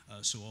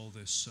 So all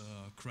this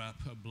crap,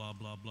 blah,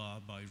 blah, blah,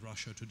 by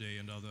Russia Today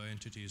and other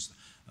entities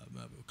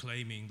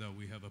claiming that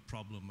we have a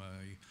problem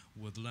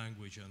with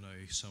language and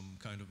some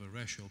kind of a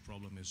racial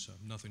problem is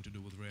nothing to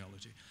do with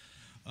reality.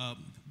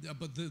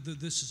 But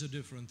this is a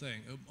different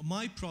thing.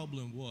 My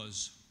problem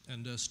was,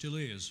 and still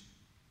is,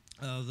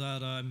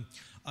 that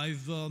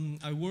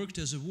I worked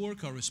as a war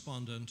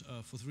correspondent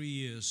for 3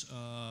 years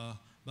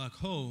back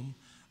home,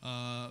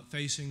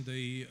 facing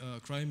the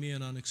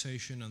Crimean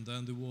annexation and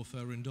then the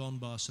warfare in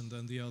Donbass and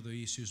then the other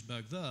issues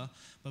back there.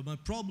 But my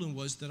problem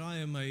was that I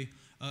am a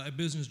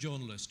business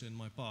journalist in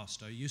my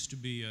past. I used to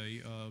be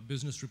a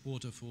business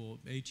reporter for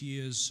 8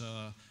 years.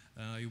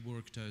 I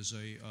worked as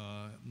a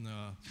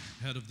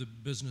head of the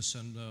business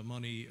and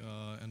money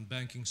and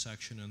banking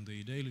section in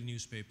the daily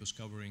newspapers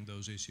covering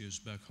those issues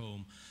back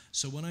home.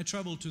 So when I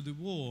traveled to the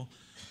war,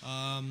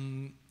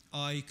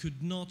 I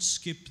could not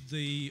skip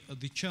the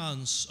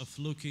chance of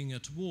looking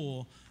at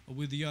war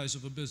with the eyes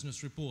of a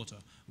business reporter,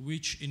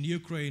 which in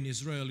Ukraine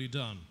is rarely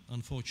done,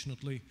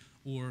 unfortunately,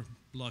 or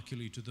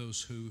luckily to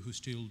those who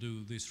still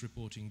do this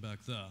reporting back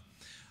there.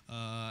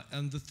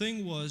 And the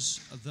thing was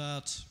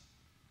that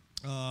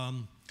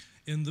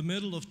in the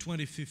middle of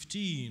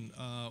 2015,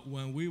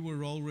 when we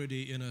were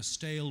already in a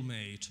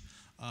stalemate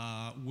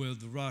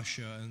with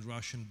Russia and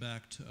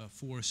Russian-backed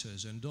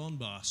forces in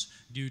Donbass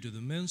due to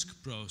the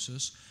Minsk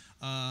process,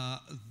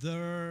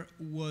 there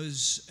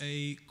was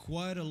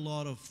quite a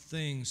lot of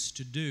things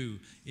to do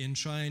in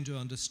trying to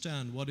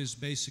understand what is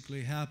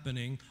basically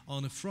happening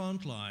on the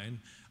front line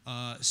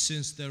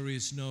since there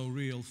is no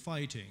real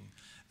fighting.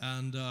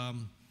 And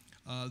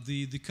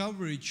the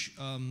coverage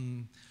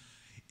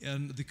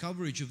and the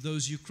coverage of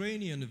those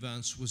Ukrainian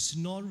events was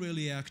not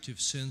really active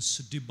since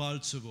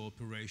Debaltsevo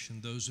operation.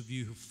 Those of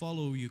you who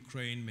follow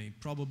Ukraine may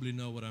probably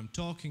know what I'm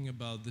talking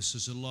about. This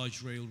is a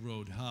large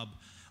railroad hub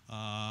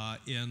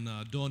in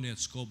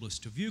Donetsk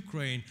Oblast of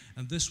Ukraine,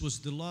 and this was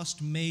the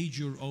last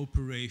major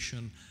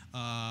operation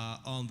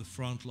on the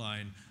front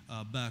line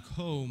back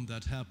home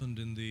that happened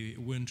in the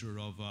winter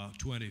of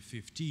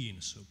 2015,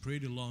 so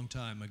pretty long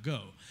time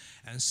ago.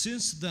 And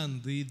since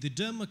then, the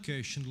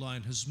demarcation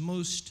line has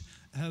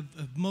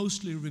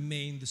mostly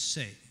remained the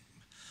same.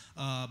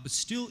 But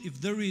still,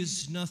 if there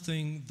is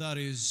nothing that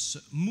is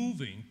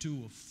moving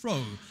to or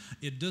fro,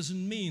 it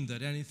doesn't mean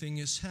that anything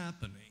is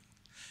happening.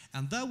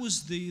 And that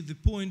was the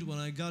point when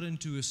I got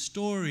into a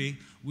story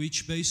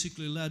which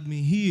basically led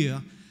me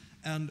here.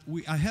 And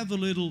I have a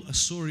little,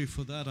 sorry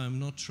for that, I'm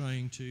not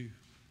trying to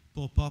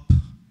pop up,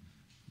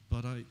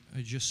 but I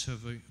just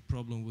have a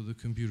problem with the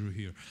computer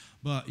here.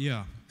 But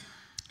yeah,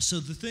 so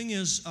the thing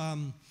is,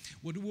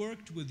 what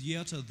worked with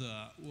Yeta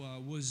there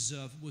was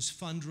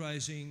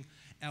fundraising.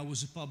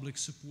 Was a public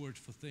support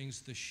for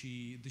things that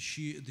she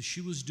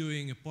was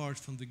doing apart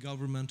from the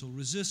governmental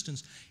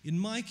resistance. In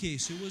my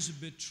case, it was a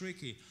bit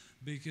tricky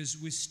because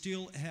we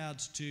still had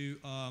to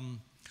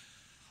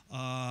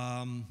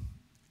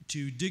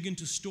dig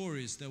into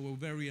stories that were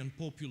very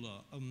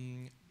unpopular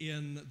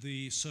in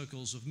the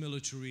circles of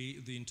military,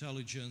 the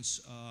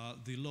intelligence,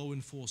 the law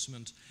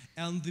enforcement,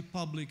 and the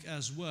public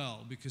as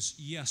well. Because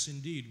yes,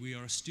 indeed, we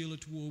are still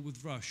at war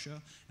with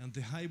Russia, and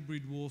the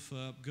hybrid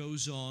warfare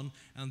goes on,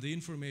 and the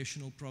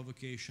informational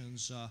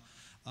provocations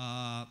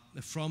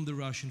from the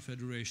Russian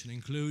Federation,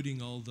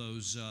 including all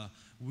those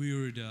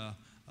weird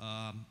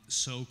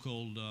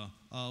so-called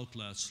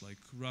outlets like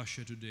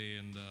Russia Today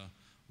and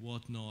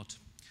whatnot.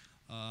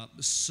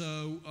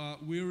 So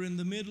we're in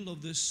the middle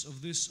of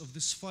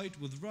this fight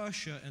with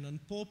Russia, and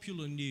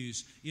unpopular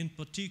news, in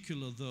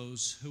particular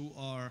those who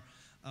are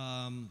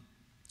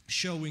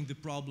showing the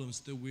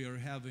problems that we are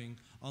having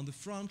on the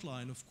front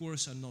line, of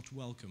course, are not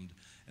welcomed.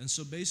 And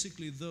so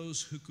basically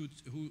those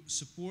who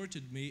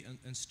supported me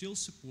and still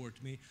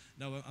support me,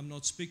 now I'm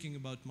not speaking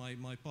about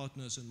my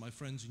partners and my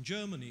friends in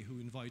Germany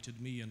who invited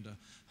me and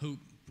who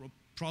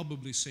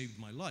probably saved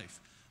my life.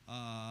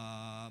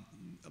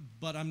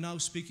 But I'm now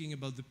speaking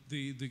about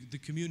the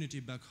community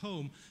back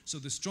home. So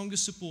the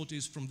strongest support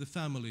is from the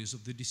families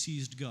of the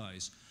deceased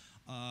guys,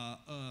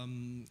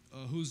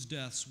 whose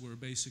deaths were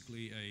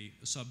basically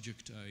a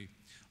subject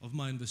of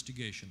my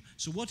investigation.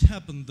 So what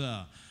happened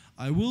there?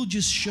 I will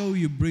just show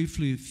you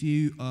briefly a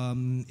few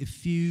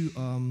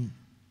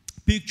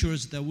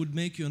pictures that would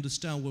make you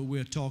understand what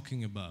we're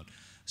talking about.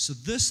 So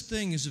this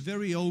thing is a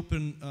very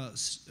open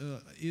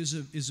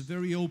is a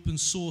very open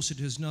source. It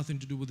has nothing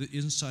to do with the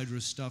insider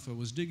stuff I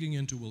was digging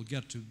into. We'll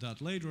get to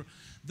that later.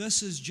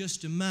 This is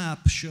just a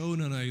map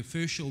shown on an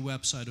official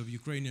website of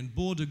Ukrainian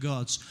border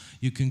guards.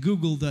 You can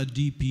Google that,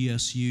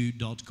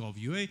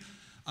 dpsu.gov.ua.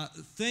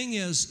 Thing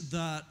is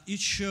that it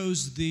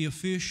shows the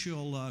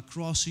official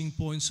crossing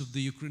points of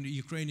the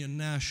Ukrainian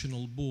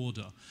national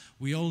border.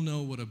 We all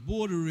know what a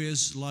border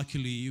is.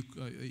 Luckily,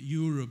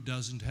 Europe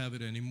doesn't have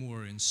it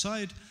anymore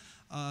inside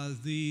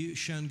the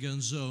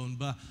Schengen zone.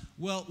 But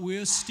well,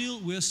 we're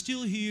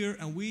still here,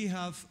 and we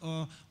have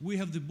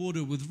the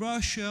border with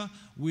Russia.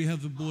 We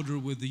have the border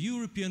with the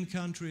European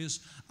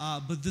countries.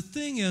 But the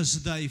thing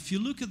is that if you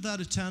look at that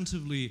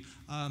attentively,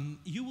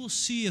 you will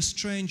see a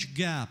strange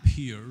gap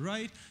here,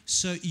 right?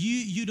 So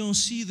you don't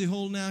see the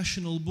whole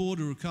national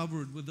border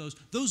covered with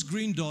those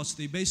green dots.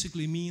 They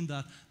basically mean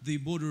that the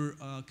border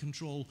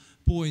control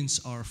points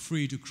are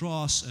free to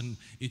cross, and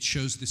it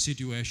shows the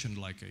situation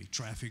like a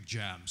traffic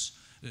jams.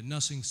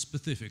 Nothing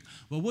specific.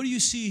 But what you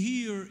see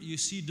here, you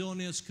see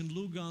Donetsk and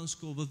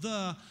Lugansk over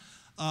there,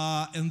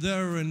 and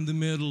they're in the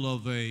middle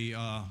of a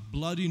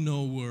bloody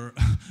nowhere,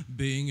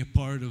 being a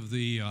part of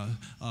the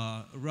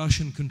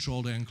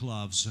Russian-controlled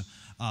enclaves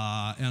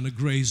and a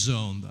gray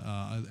zone,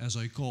 as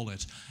I call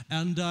it.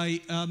 And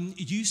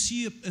you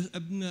see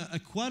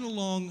quite a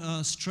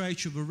long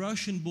stretch of a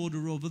Russian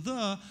border over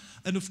there,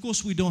 and of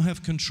course we don't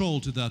have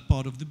control to that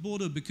part of the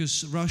border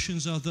because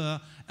Russians are there,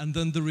 and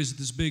then there is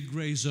this big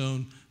gray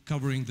zone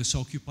covering this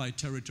occupied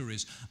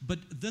territories. But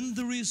then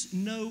there is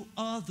no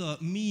other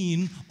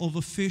mean of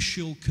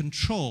official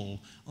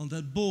control on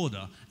that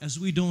border, as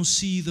we don't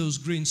see those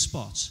green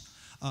spots.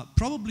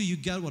 Probably you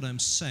get what I'm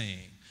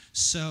saying.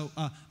 So,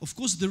 of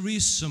course, there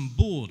is some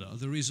border,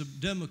 there is a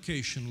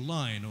demarcation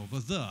line over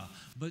there,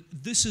 but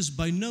this is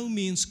by no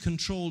means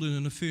controlled in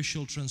an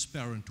official,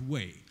 transparent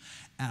way.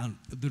 And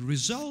the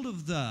result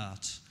of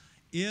that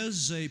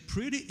is a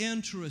pretty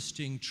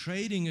interesting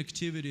trading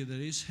activity that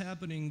is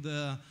happening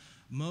there.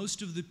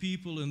 Most of the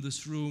people in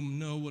this room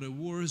know what a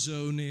war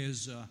zone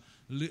is.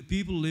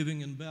 People living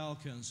in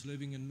Balkans,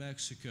 living in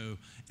Mexico,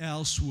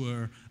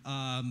 elsewhere,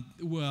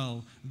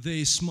 well,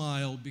 they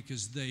smile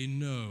because they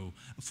know.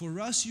 For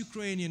us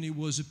Ukrainian, it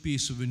was a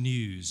piece of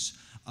news.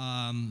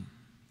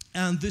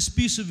 And this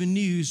piece of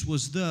news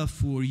was there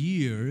for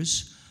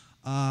years.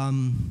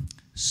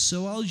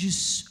 So I'll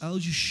just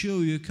show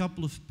you a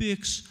couple of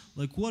pics,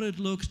 like what it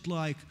looked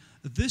like.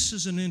 This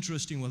is an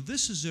interesting one.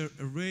 This is a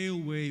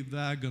railway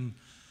wagon.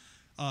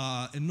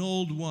 An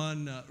old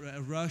one, a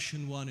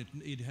Russian one,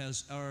 it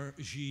has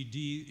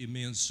RGD, it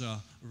means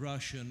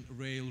Russian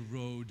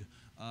Railroad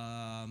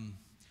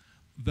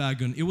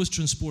wagon. It was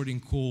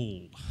transporting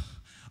coal.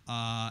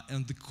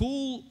 And the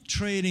coal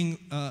trading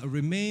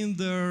remained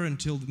there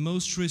until the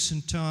most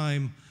recent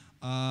time,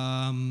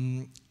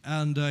 but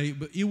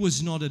it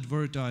was not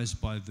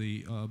advertised by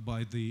the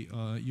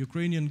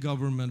Ukrainian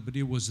government, but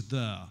it was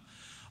there.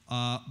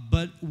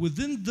 But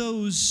within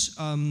those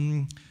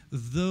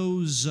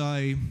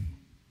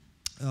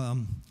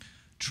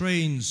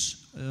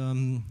trains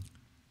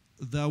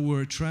that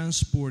were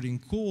transporting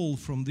coal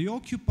from the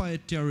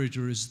occupied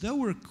territories, there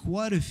were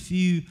quite a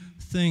few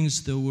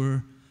things that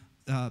were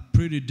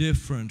pretty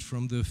different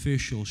from the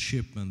official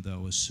shipment that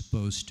was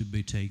supposed to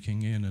be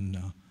taking in and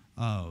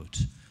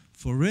out.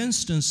 For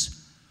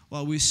instance,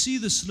 well, we see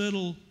this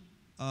little,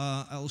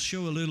 I'll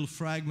show a little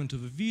fragment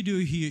of a video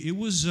here. It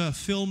was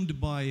filmed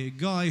by a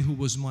guy who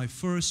was my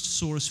first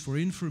source for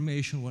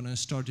information when I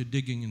started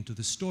digging into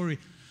the story.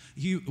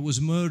 He was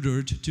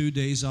murdered 2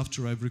 days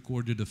after I've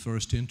recorded the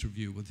first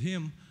interview with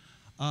him.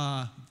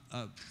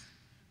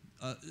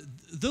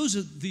 Those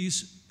are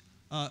these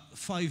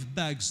 5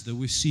 bags that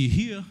we see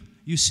here.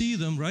 You see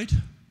them, right?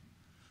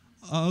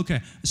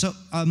 Okay, so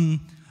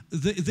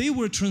they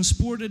were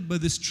transported by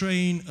this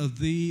train.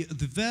 The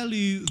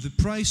value, the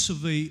price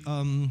of a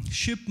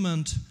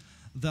shipment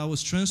that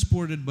was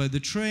transported by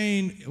the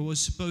train, it was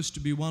supposed to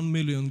be 1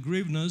 million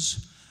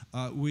hryvnias,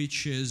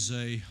 which is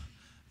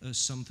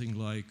something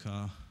like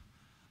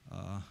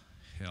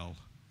hell,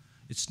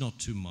 it's not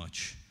too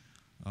much.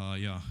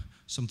 Yeah,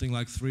 something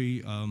like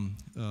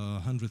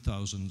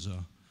 300,000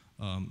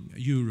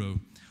 euro.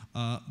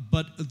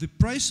 But the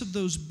price of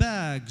those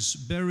bags,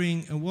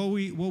 bearing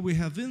what we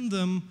have in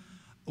them,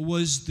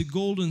 was the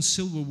gold and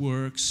silver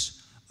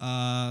works.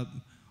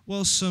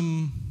 Well,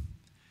 some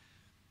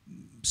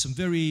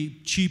very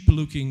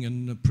cheap-looking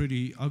and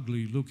pretty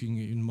ugly-looking,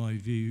 in my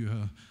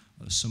view.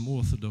 Some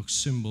Orthodox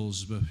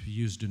symbols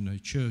used in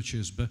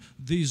churches, but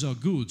these are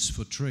goods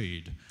for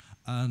trade,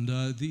 and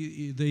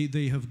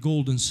they have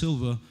gold and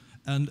silver,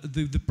 and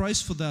the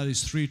price for that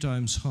is 3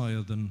 times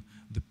higher than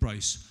the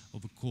price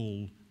of a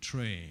coal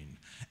train.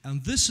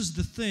 And this is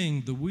the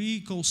thing that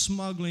we call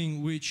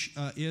smuggling, which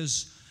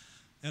is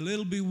a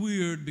little bit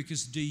weird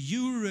because de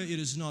jure it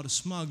is not a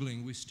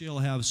smuggling. We still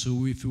have,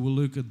 so if we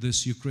look at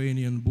this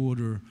Ukrainian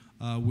border,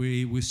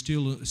 we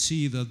still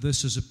see that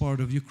this is a part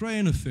of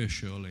Ukraine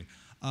officially.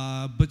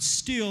 But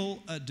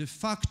still, de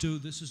facto,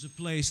 this is a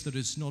place that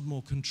is not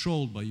more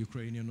controlled by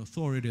Ukrainian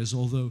authorities,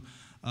 although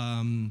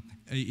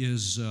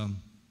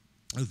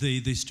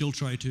they still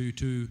try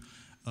to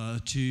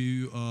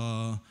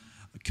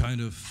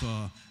kind of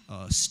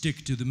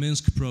stick to the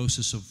Minsk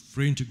process of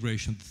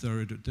reintegration of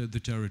the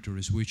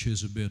territories, which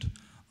is a bit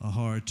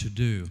hard to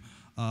do.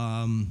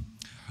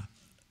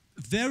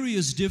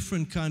 various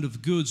different kind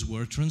of goods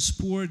were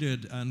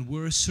transported and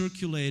were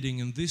circulating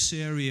in this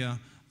area.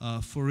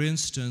 For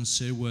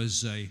instance, it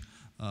was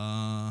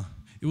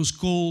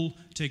coal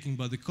taken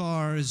by the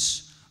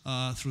cars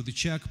through the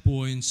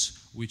checkpoints,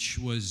 which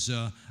was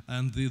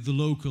and the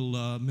local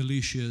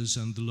militias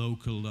and the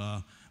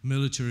local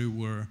military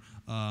were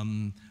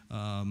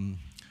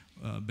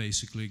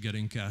basically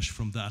getting cash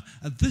from that.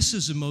 This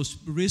is the most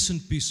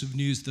recent piece of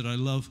news that I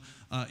love.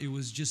 It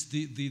was just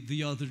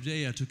the other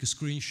day I took a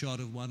screenshot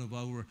of one of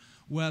our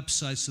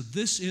websites. So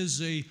this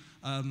is a,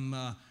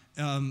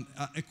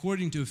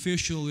 according to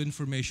official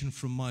information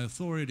from my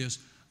authorities,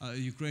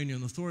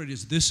 Ukrainian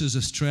authorities, this is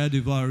a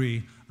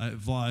Stradivari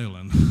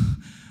violin.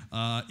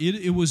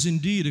 It was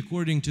indeed,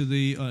 according to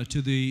the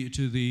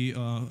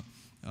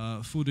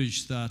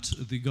footage that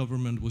the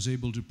government was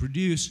able to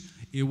produce,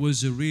 it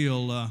was a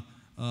real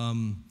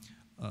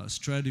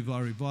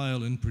Stradivari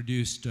violin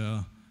produced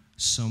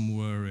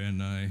somewhere in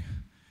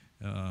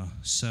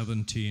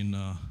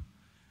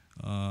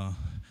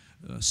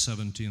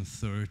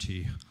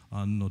 1730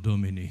 Anno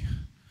Domini.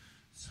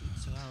 So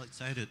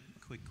Alex, I had a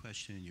quick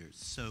question in yours.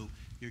 So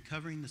you're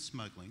covering the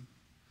smuggling,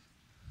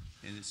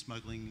 and it's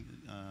smuggling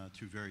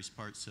through various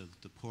parts of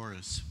the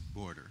porous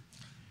border.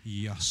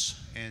 Yes.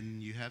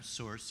 And you have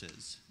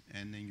sources,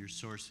 and then your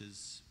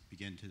sources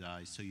begin to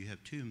die, so you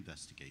have 2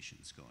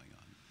 investigations going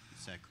on.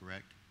 Is that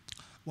correct?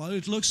 Well,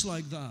 it looks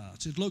like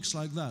that. It looks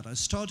like that. I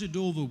started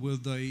over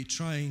with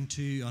trying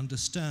to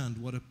understand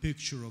what a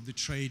picture of the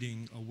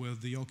trading with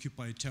the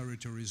occupied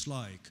territory is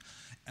like,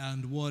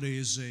 and what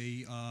is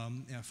a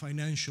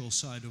financial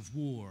side of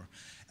war.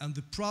 And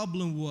the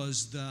problem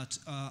was that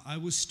I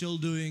was still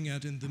doing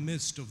it in the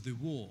midst of the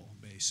war,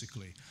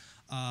 basically.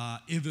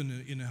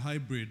 Even in a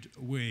hybrid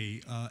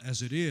way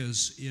as it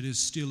is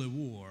still a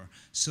war.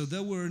 So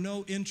there were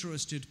no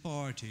interested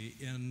party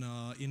in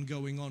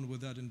going on with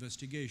that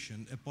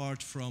investigation,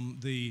 apart from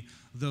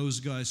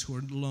those guys who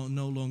are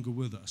no longer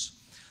with us.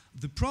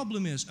 The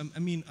problem is,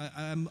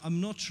 I'm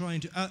not trying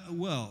to,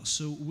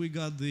 so we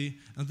got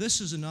and this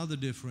is another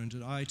different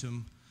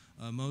item.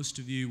 Most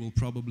of you will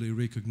probably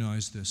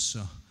recognize this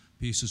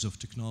pieces of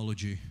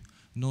technology,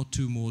 not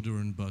too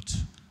modern, but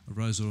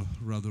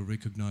rather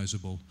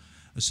recognizable.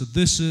 So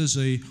this is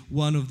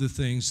one of the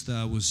things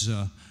that was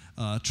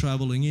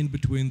traveling in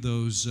between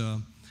those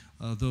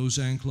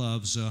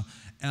enclaves,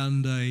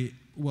 and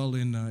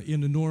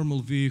in a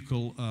normal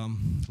vehicle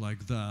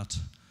like that.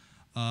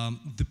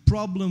 The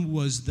problem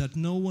was that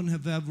no one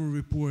have ever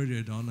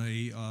reported on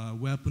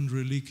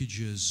weaponry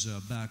leakages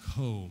back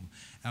home.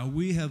 And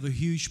we have a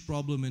huge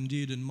problem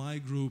indeed, and my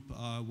group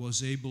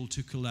was able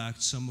to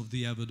collect some of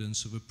the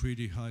evidence of a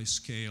pretty high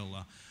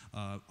scale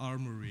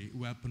armory,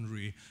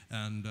 weaponry,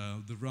 and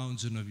the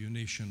rounds and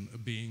ammunition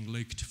being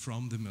leaked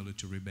from the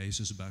military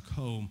bases back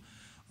home,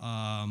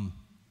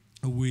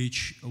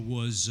 which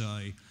was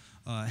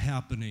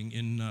happening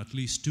in at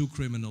least 2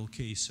 criminal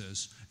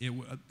cases,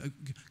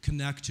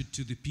 connected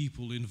to the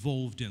people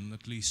involved in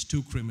at least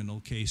 2 criminal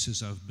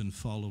cases I've been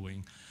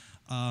following.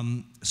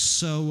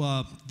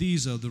 So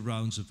these are the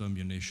rounds of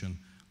ammunition.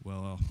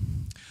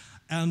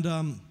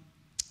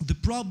 The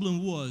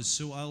problem was,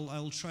 so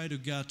I'll try to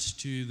get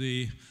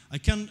to I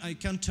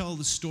can tell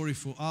the story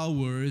for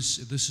hours.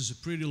 This is a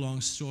pretty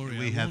long story.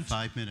 We have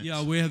 5 minutes.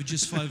 Yeah, we have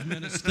just 5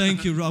 minutes.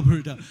 Thank you,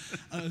 Roberto.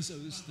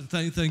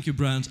 Thank you,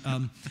 Brant.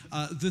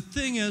 The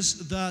thing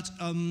is that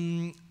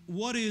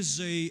what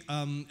is a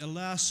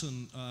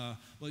lesson?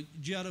 Well,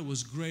 Jetta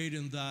was great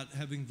in that,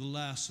 having the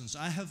lessons.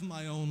 I have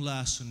my own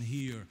lesson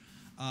here.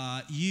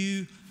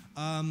 You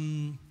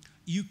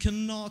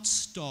cannot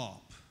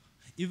stop.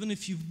 Even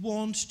if you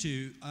want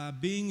to,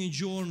 being a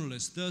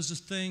journalist, there's a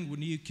thing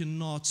when you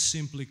cannot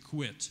simply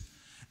quit.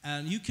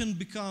 And you can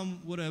become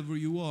whatever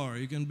you are.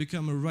 You can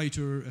become a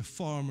writer, a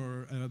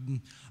farmer,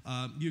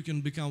 you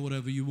can become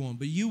whatever you want.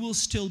 But you will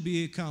still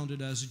be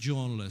accounted as a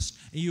journalist.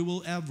 And you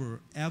will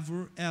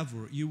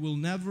you will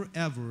never,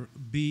 ever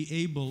be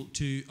able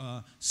to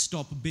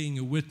stop being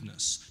a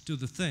witness to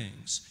the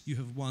things you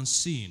have once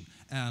seen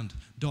and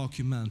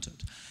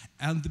documented.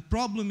 And the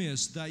problem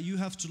is that you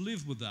have to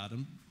live with that.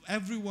 And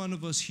every one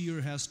of us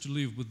here has to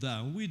live with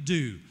that, and we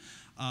do.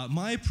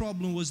 My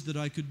problem was that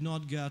I could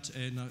not get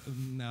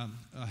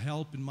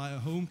help in my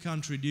home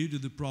country due to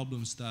the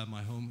problems that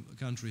my home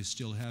country is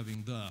still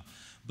having there.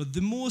 But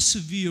the more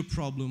severe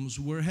problems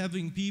were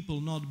having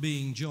people not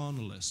being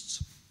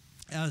journalists.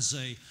 As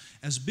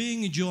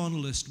being a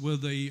journalist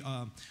with a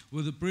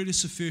pretty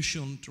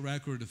sufficient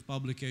record of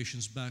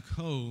publications back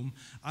home,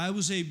 I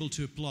was able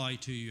to apply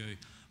to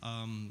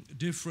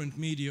different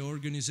media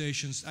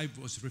organizations. I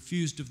was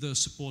refused of their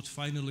support.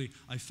 Finally,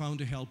 I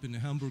found a help in the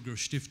Hamburger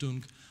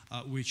Stiftung,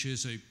 which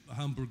is a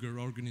Hamburger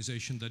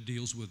organization that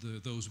deals with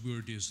those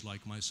weirdies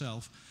like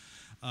myself.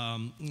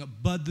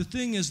 But the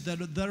thing is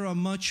that there are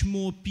much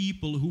more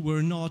people who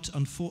were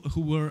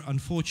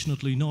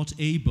unfortunately not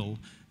able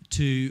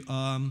to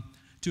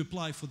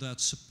apply for that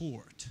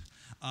support.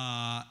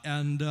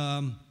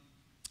 The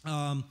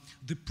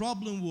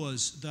problem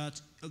was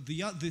that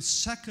the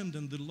second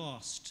and the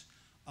last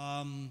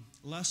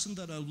lesson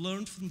that I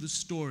learned from this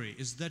story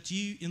is that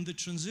you, in the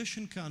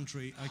transition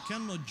country, I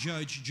cannot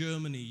judge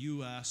Germany,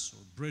 US,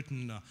 or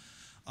Britain,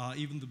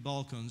 even the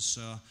Balkans,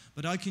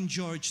 but I can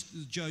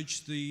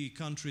judge the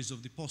countries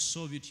of the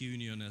post-Soviet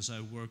Union, as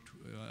I worked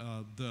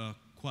there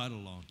quite a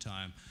long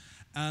time.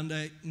 And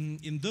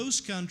in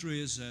those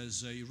countries,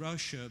 as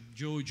Russia,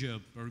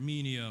 Georgia,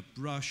 Armenia,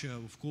 Russia,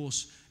 of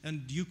course,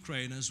 and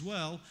Ukraine as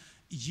well,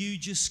 you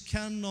just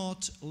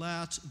cannot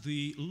let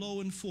the law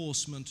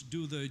enforcement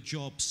do their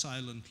job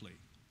silently.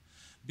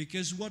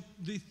 Because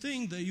the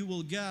thing that you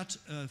will get,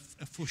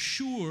 for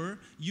sure,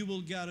 you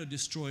will get a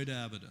destroyed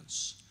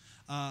evidence.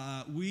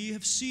 We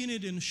have seen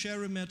it in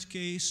Sheremet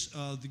case,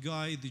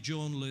 the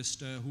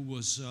journalist who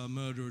was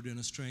murdered in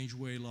a strange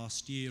way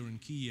last year in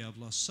Kiev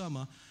last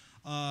summer.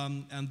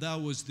 And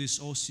that was this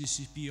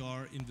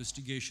OCCPR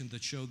investigation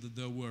that showed that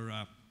there were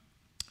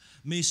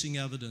missing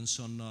evidence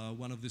on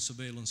one of the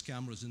surveillance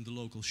cameras in the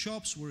local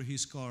shops where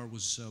his car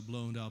was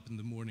blown up in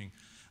the morning.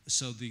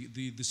 So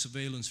the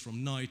surveillance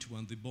from night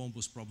when the bomb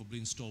was probably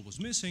installed was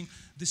missing.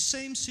 The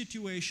same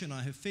situation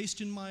I have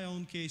faced in my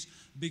own case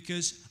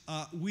because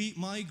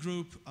my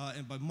group,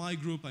 and by my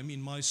group I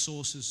mean my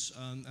sources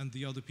and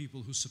the other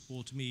people who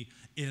support me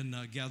in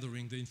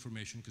gathering the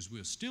information, because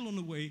we are still on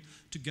the way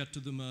to get to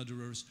the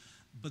murderers.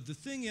 But the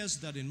thing is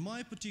that in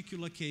my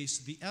particular case,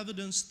 the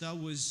evidence that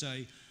was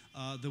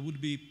that would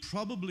be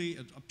probably,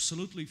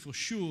 absolutely for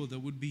sure, that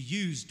would be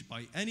used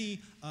by any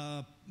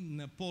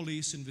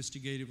police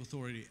investigative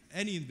authority,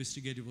 any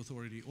investigative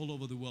authority all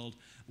over the world,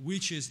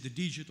 which is the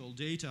digital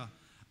data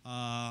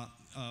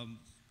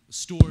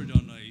stored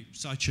on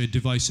such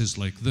devices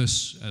like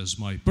this as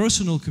my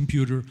personal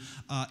computer.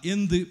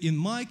 In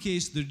my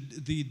case,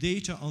 the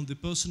data on the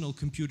personal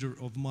computer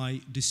of my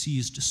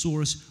deceased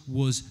source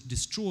was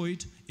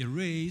destroyed,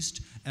 erased,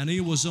 and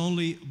it was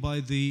only by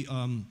the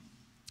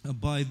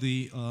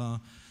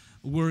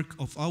work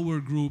of our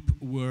group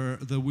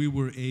that we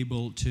were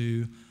able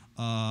to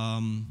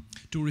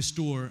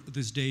restore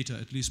this data,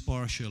 at least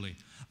partially.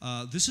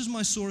 This is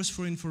my source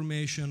for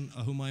information,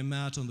 whom I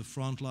met on the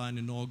front line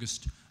in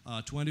August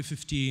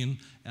 2015,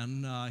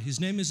 and his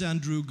name is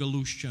Andrew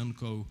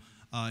Galushchenko.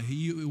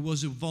 He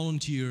was a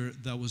volunteer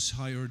that was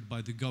hired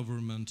by the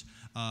government,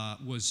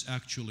 was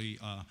actually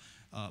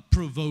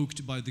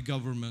provoked by the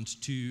government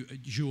to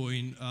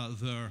join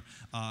their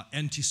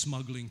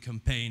anti-smuggling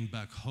campaign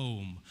back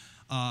home.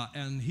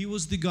 And he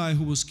was the guy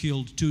who was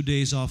killed 2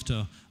 days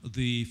after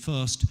the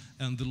first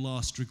and the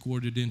last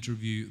recorded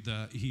interview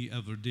that he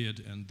ever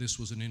did, and this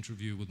was an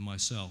interview with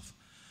myself.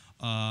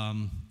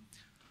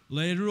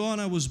 Later on,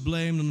 I was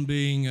blamed on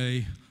being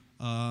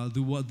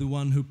the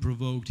one who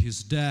provoked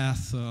his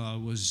death. I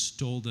was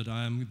told that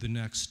I am the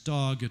next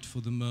target for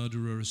the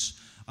murderers.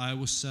 I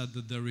was said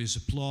that there is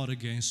a plot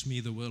against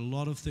me. There were a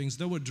lot of things.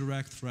 There were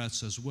direct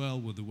threats as well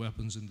with the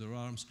weapons in their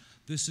arms.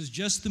 This is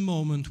just the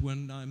moment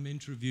when I'm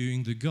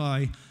interviewing the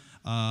guy.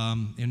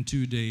 In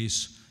 2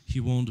 days,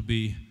 he won't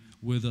be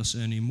with us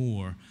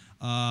anymore.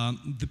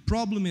 The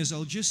problem is,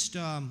 I just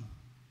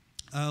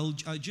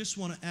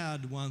want to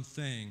add one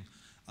thing.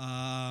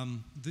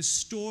 This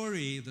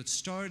story that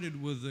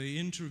started with the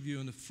interview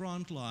on the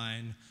front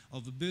line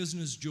of a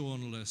business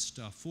journalist,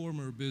 a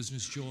former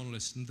business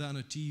journalist, and then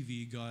a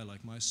TV guy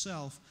like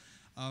myself,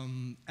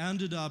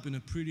 ended up in a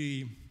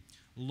pretty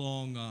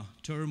long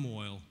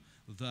turmoil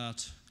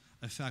that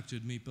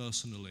affected me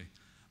personally.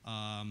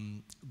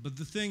 But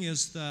the thing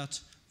is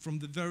that from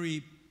the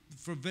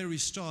very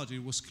start,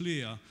 it was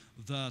clear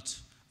that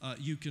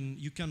you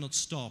cannot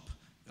stop.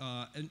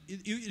 And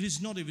it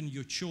is not even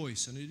your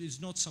choice, and it is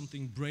not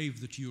something brave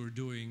that you are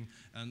doing,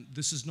 and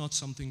this is not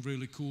something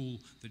really cool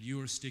that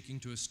you are sticking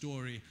to a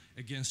story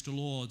against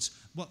all odds,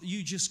 but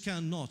you just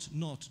cannot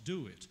not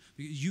do it.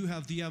 You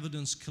have the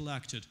evidence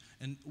collected,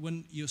 and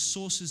when your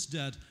source is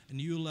dead and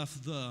you're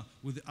left there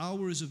with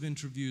hours of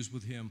interviews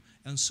with him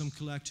and some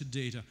collected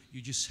data,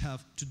 you just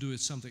have to do it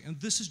something, and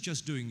this is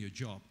just doing your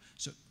job.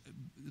 So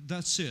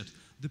that's it.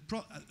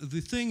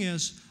 The thing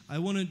is, I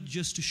wanted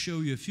just to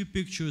show you a few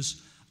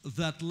pictures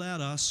that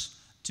led us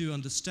to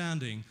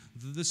understanding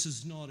that this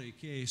is not a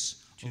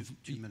case of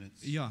 2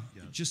 minutes. Yeah,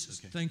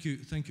 just okay.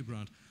 Thank you,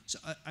 Brant. So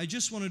I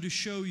just wanted to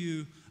show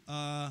you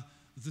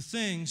the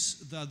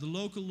things that the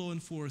local law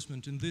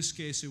enforcement, in this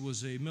case it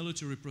was a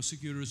military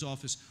prosecutor's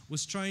office,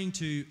 was trying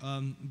to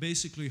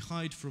basically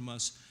hide from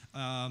us,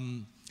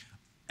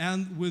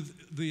 and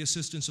with the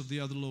assistance of the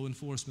other law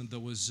enforcement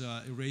that was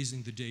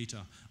erasing the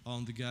data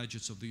on the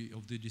gadgets of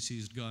the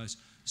deceased guys.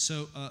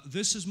 So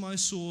this is my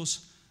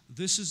source.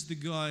 This is the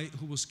guy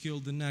who was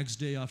killed the next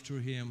day after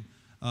him,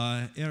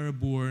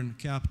 airborne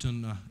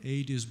captain,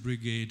 80th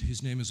Brigade.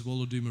 His name is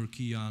Volodymyr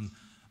Kian.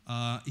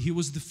 He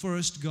was the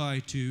first guy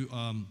to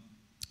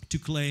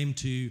claim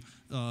to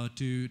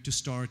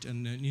start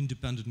an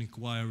independent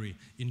inquiry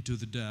into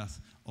the death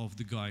of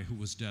the guy who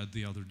was dead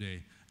the other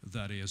day.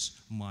 That is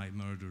my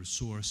murder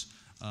source.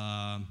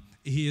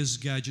 His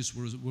gadgets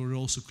were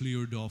also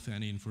cleared off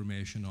any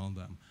information on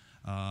them.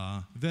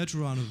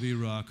 Veteran of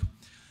Iraq.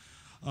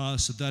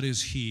 So that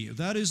is he.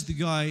 That is the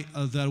guy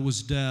that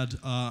was dead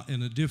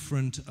in a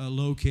different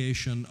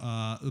location,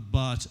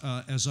 but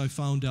as I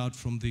found out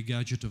from the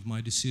gadget of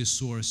my deceased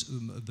source,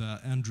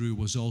 that Andrew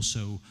was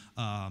also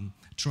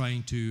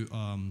trying to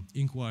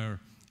inquire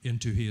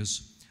into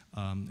his,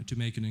 to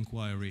make an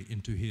inquiry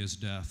into his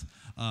death.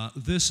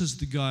 This is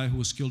the guy who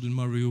was killed in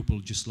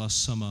Mariupol just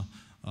last summer,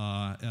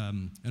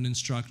 an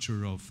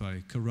instructor of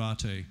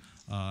karate,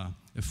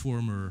 a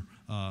former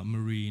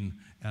Marine,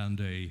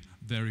 and a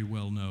very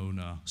well-known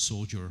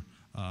soldier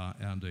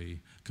and a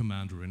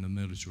commander in the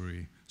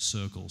military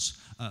circles.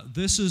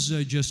 This is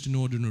just an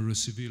ordinary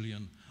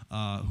civilian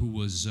who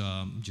was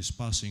just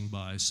passing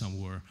by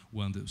somewhere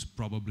when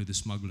probably the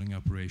smuggling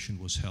operation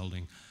was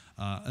holding.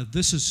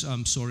 This is,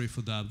 I'm sorry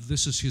for that,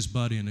 this is his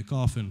body in a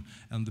coffin,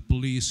 and the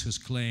police has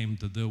claimed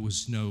that there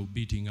was no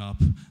beating up,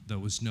 there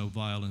was no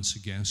violence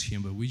against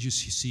him, but we just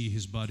see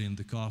his body in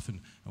the coffin,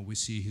 and we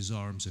see his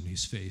arms and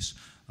his face,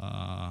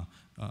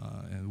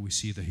 and we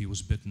see that he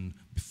was bitten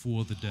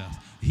before the death.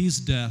 His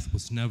death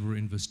was never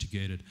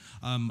investigated.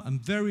 I'm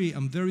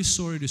very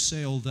sorry to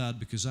say all that,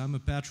 because I'm a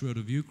patriot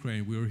of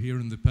Ukraine. We are here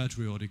in the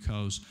patriotic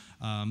house,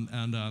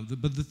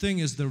 but the thing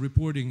is, the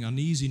reporting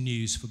uneasy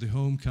news for the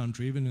home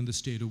country, even in the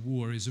state of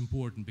war, is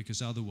important,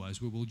 because otherwise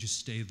we will just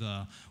stay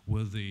there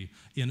with the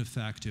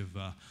ineffective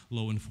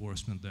law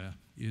enforcement there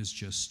is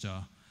just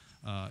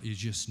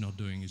not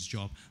doing its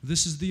job.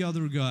 This is the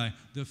other guy.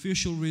 The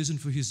official reason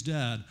for his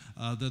death,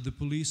 that the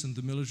police and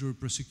the military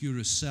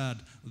prosecutors said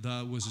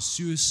that was a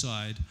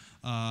suicide.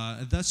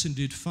 That's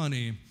indeed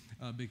funny,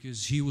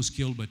 because he was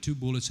killed by 2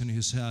 bullets in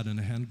his head and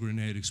a hand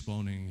grenade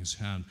exploding in his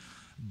hand.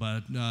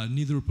 But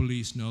neither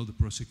police nor the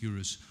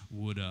prosecutors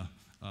would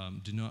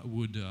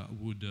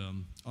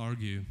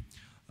argue,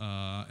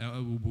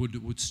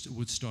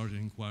 would start an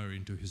inquiry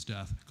into his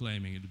death,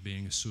 claiming it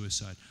being a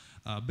suicide.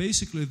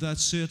 Basically,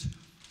 that's it.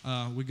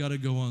 We got to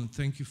go on.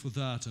 Thank you for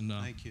that, and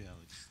thank you,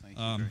 Alex. Thank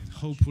you very much.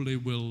 Hopefully,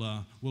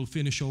 we'll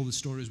finish all the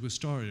stories we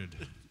started.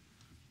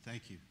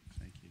 Thank you.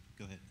 Thank you.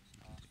 Go ahead.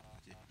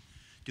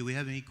 Do we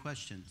have any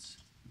questions?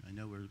 I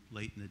know we're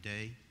late in the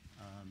day.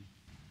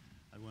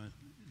 I want to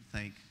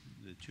thank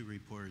the 2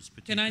 reporters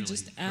particularly. Can I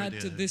just add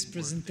to this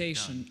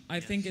presentation? I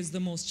think it's the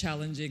most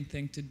challenging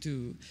thing to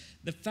do.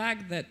 The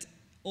fact that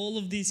all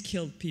of these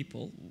killed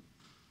people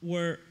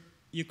were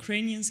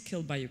Ukrainians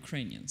killed by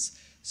Ukrainians.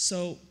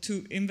 So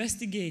to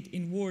investigate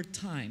in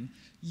wartime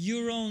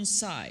your own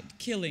side,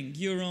 killing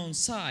your own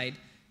side,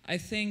 I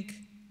think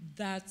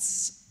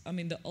that's, I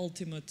mean, the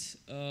ultimate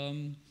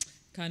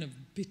kind of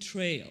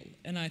betrayal.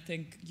 And I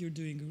think you're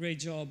doing a great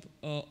job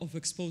of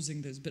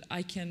exposing this. But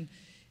I can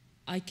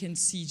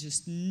see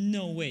just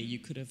no way you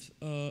could have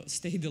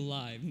stayed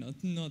alive,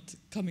 not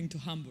coming to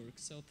Hamburg.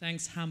 So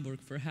thanks, Hamburg,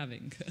 for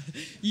having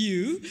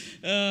you.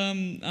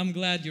 I'm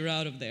glad you're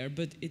out of there.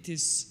 But it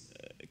is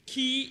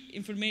key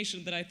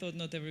information that I thought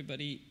not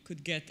everybody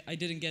could get. I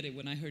didn't get it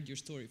when I heard your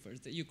story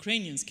first, the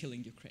Ukrainians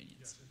killing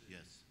Ukrainians.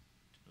 Yes,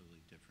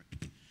 totally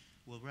different.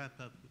 We'll wrap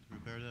up with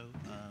Roberto.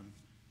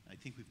 I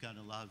think we've gotten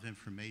a lot of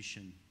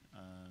information.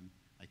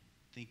 I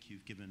think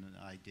you've given an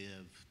idea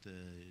of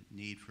the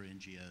need for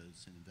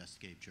NGOs and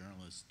investigative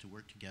journalists to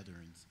work together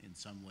in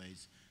some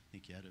ways. I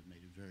think you had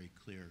made a very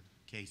clear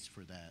case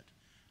for that.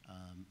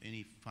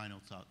 Any final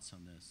thoughts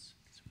on this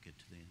as we get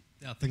to the end?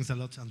 Yeah, thanks a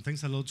lot, and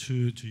thanks a lot to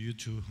you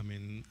too. I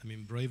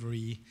mean,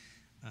 bravery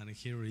and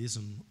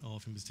heroism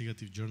of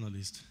investigative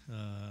journalists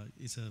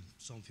is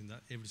something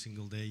that every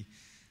single day,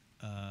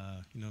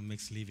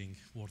 makes living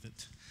worth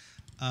it.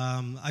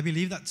 I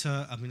believe that,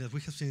 as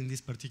we have seen in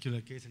this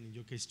particular case, and in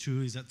your case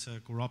too, is that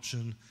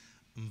corruption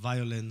and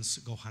violence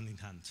go hand in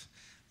hand.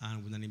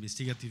 And when an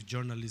investigative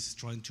journalist is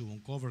trying to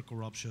uncover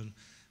corruption,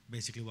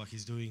 basically what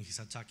he's doing is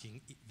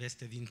attacking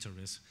vested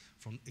interests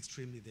from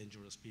extremely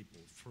dangerous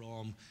people,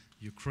 from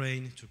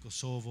Ukraine to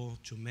Kosovo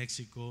to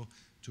Mexico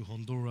to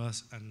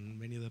Honduras and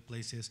many other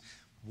places.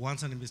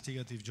 Once an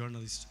investigative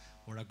journalist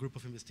or a group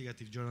of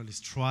investigative journalists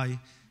try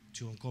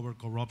to uncover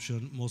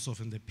corruption, most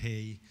often they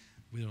pay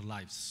with their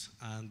lives.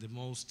 And the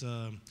most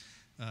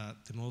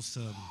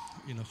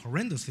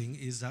horrendous thing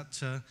is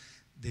that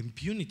the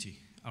impunity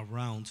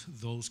around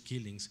those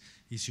killings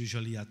is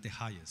usually at the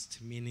highest,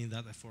 meaning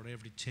that for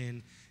every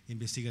 10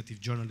 investigative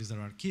journalists that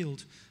are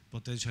killed,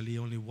 potentially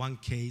only 1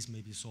 case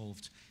may be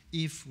solved,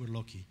 if we're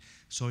lucky.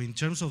 So in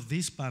terms of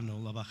this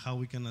panel about how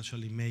we can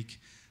actually make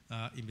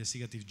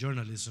investigative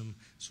journalism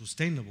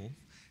sustainable,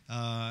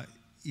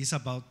 is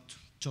about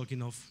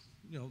talking of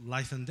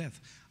life and death,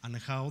 and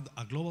how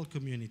a global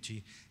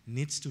community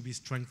needs to be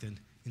strengthened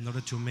in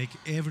order to make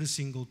every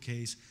single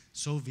case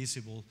so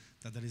visible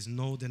that there is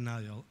no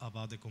denial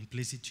about the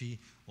complicity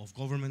of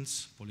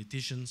governments,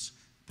 politicians,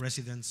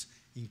 presidents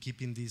in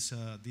keeping these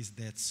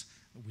deaths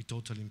with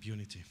total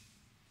impunity.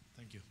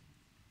 Thank you.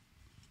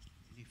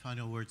 Any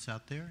final words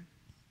out there?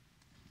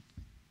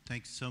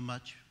 Thanks so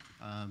much.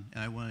 And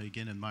I want to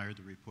again admire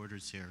the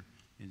reporters here.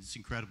 It's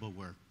incredible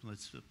work.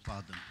 Let's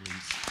applaud them,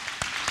 please.